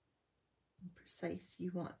and precise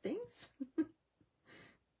you want things.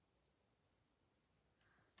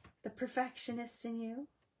 The perfectionist in you.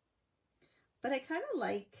 But I kind of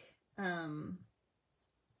like, I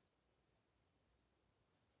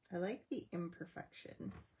like the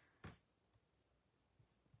imperfection.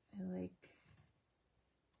 I like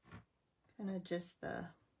kind of just the,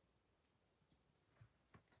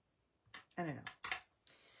 I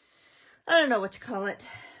don't know what to call it.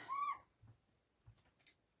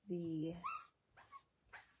 The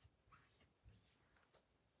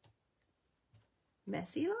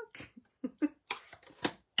messy look.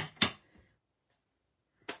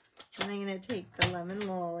 And I'm going to take the Lemon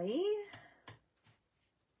Lolly.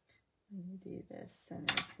 I'm going to do this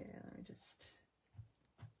centers here. Let me just...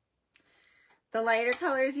 The lighter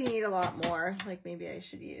colors, you need a lot more. Like maybe I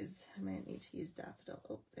might need to use Daffodil.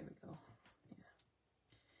 Oh, there we go.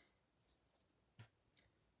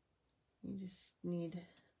 Yeah. You just need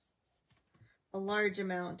a large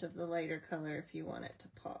amount of the lighter color if you want it to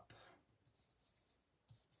pop.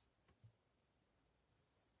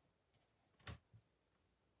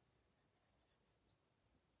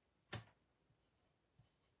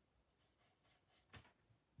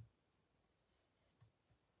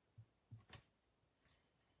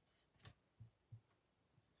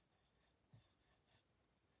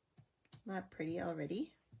 Not pretty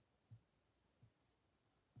already.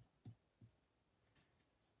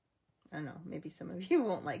 I don't know, maybe some of you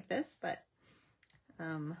won't like this, but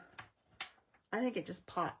I think it just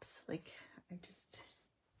pops. Like,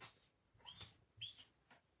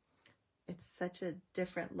 it's such a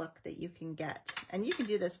different look that you can get. And you can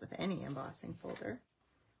do this with any embossing folder.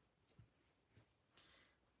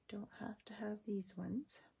 Don't have to have these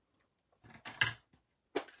ones.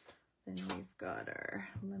 Then we've got our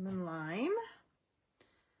lemon lime,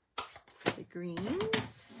 the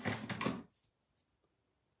greens.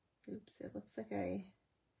 Oops, it looks like I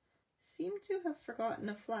seem to have forgotten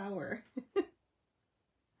a flower.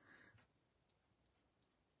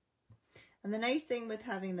 And the nice thing with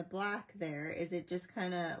having the black there is it just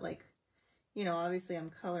kind of like, you know, obviously I'm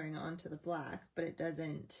coloring onto the black, but it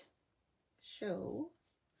doesn't show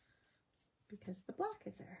because the black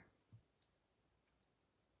is there.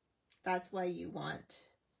 That's why you want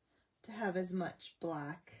to have as much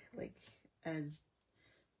black, like as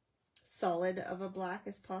solid of a black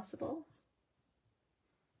as possible.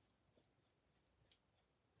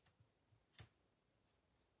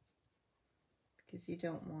 Because you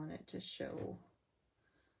don't want it to show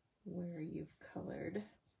where you've colored.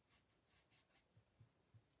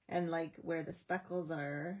 And like where the speckles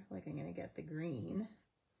are, like I'm going to get the green.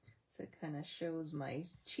 So it kind of shows my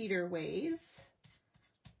cheater ways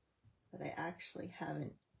that I actually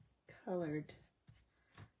haven't colored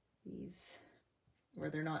these, where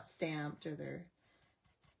they're not stamped or they're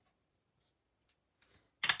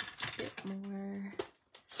a bit more,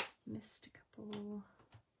 missed a couple.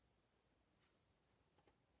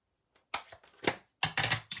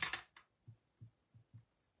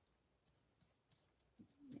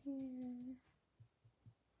 Here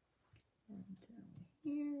and down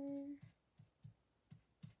here.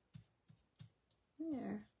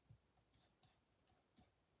 There.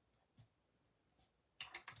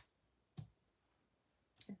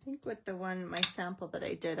 I think with the one, my sample that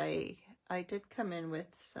I did, I did come in with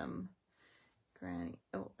some granny.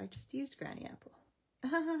 Oh, I just used granny apple.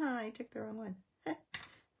 I took the wrong one.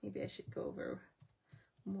 Maybe I should go over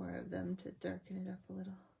more of them to darken it up a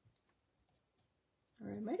little.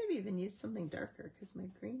 Or I might have even used something darker because my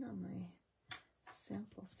green on my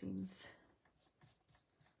sample seems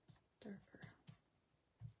darker.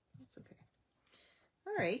 That's okay.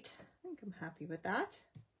 All right, I think I'm happy with that.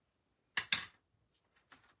 Is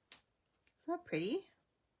that pretty?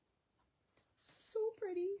 So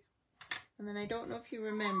pretty. And then I don't know if you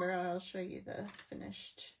remember, I'll show you the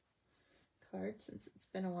finished card since it's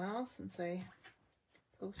been a while since I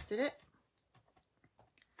posted it.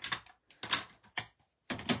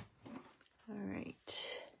 All right,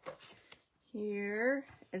 here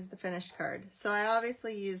is the finished card. So I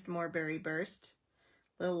obviously used more Berry Burst,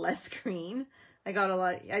 a little less green. I got a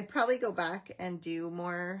lot. I'd probably go back and do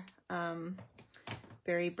more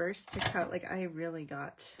Berry Burst to cut. Like I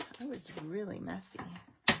was really messy.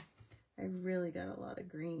 I really got a lot of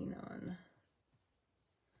green on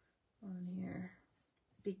here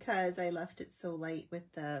because I left it so light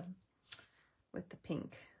with the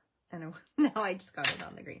pink. And now I just got it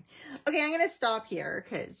on the green. Okay, I'm going to stop here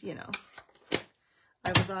because, you know,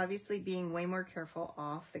 I was obviously being way more careful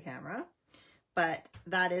off the camera. But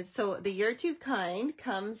that is, so the Your Two Kind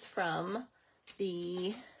comes from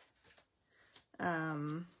the,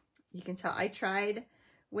 you can tell, I tried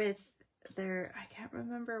with their, I can't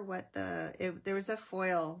remember what there was a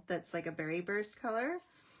foil that's like a Berry Burst color.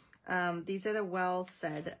 These are the Well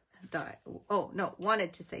Said dye. Oh, no,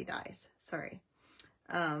 Wanted to Say dyes. Sorry.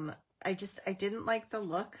 I didn't like the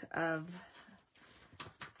look of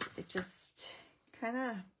it. Just kind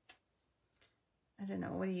of, I don't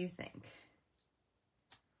know. What do you think?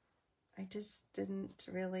 I just didn't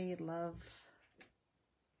really love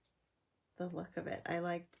the look of it. I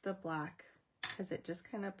liked the black because it just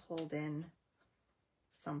kind of pulled in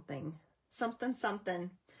something.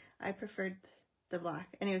 I preferred the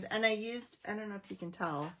black. Anyways, and I used, I don't know if you can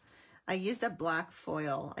tell, I used a black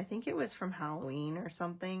foil. I think it was from Halloween or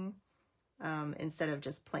something, instead of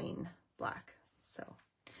just plain black. So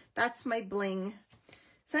that's my bling.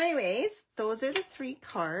 So anyways, those are the 3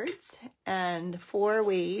 cards and 4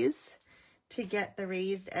 ways to get the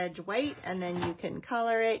raised edge white. And then you can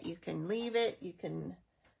color it, you can leave it, you can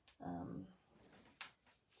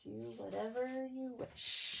do whatever you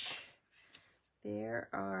wish. There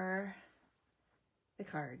are the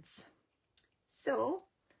cards. So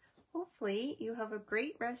hopefully you have a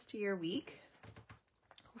great rest of your week.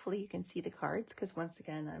 Hopefully you can see the cards because once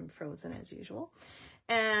again, I'm frozen as usual.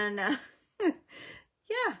 And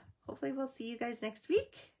yeah, hopefully we'll see you guys next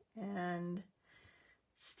week and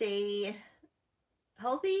stay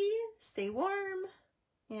healthy, stay warm,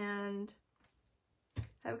 and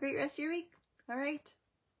have a great rest of your week. All right,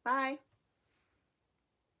 bye.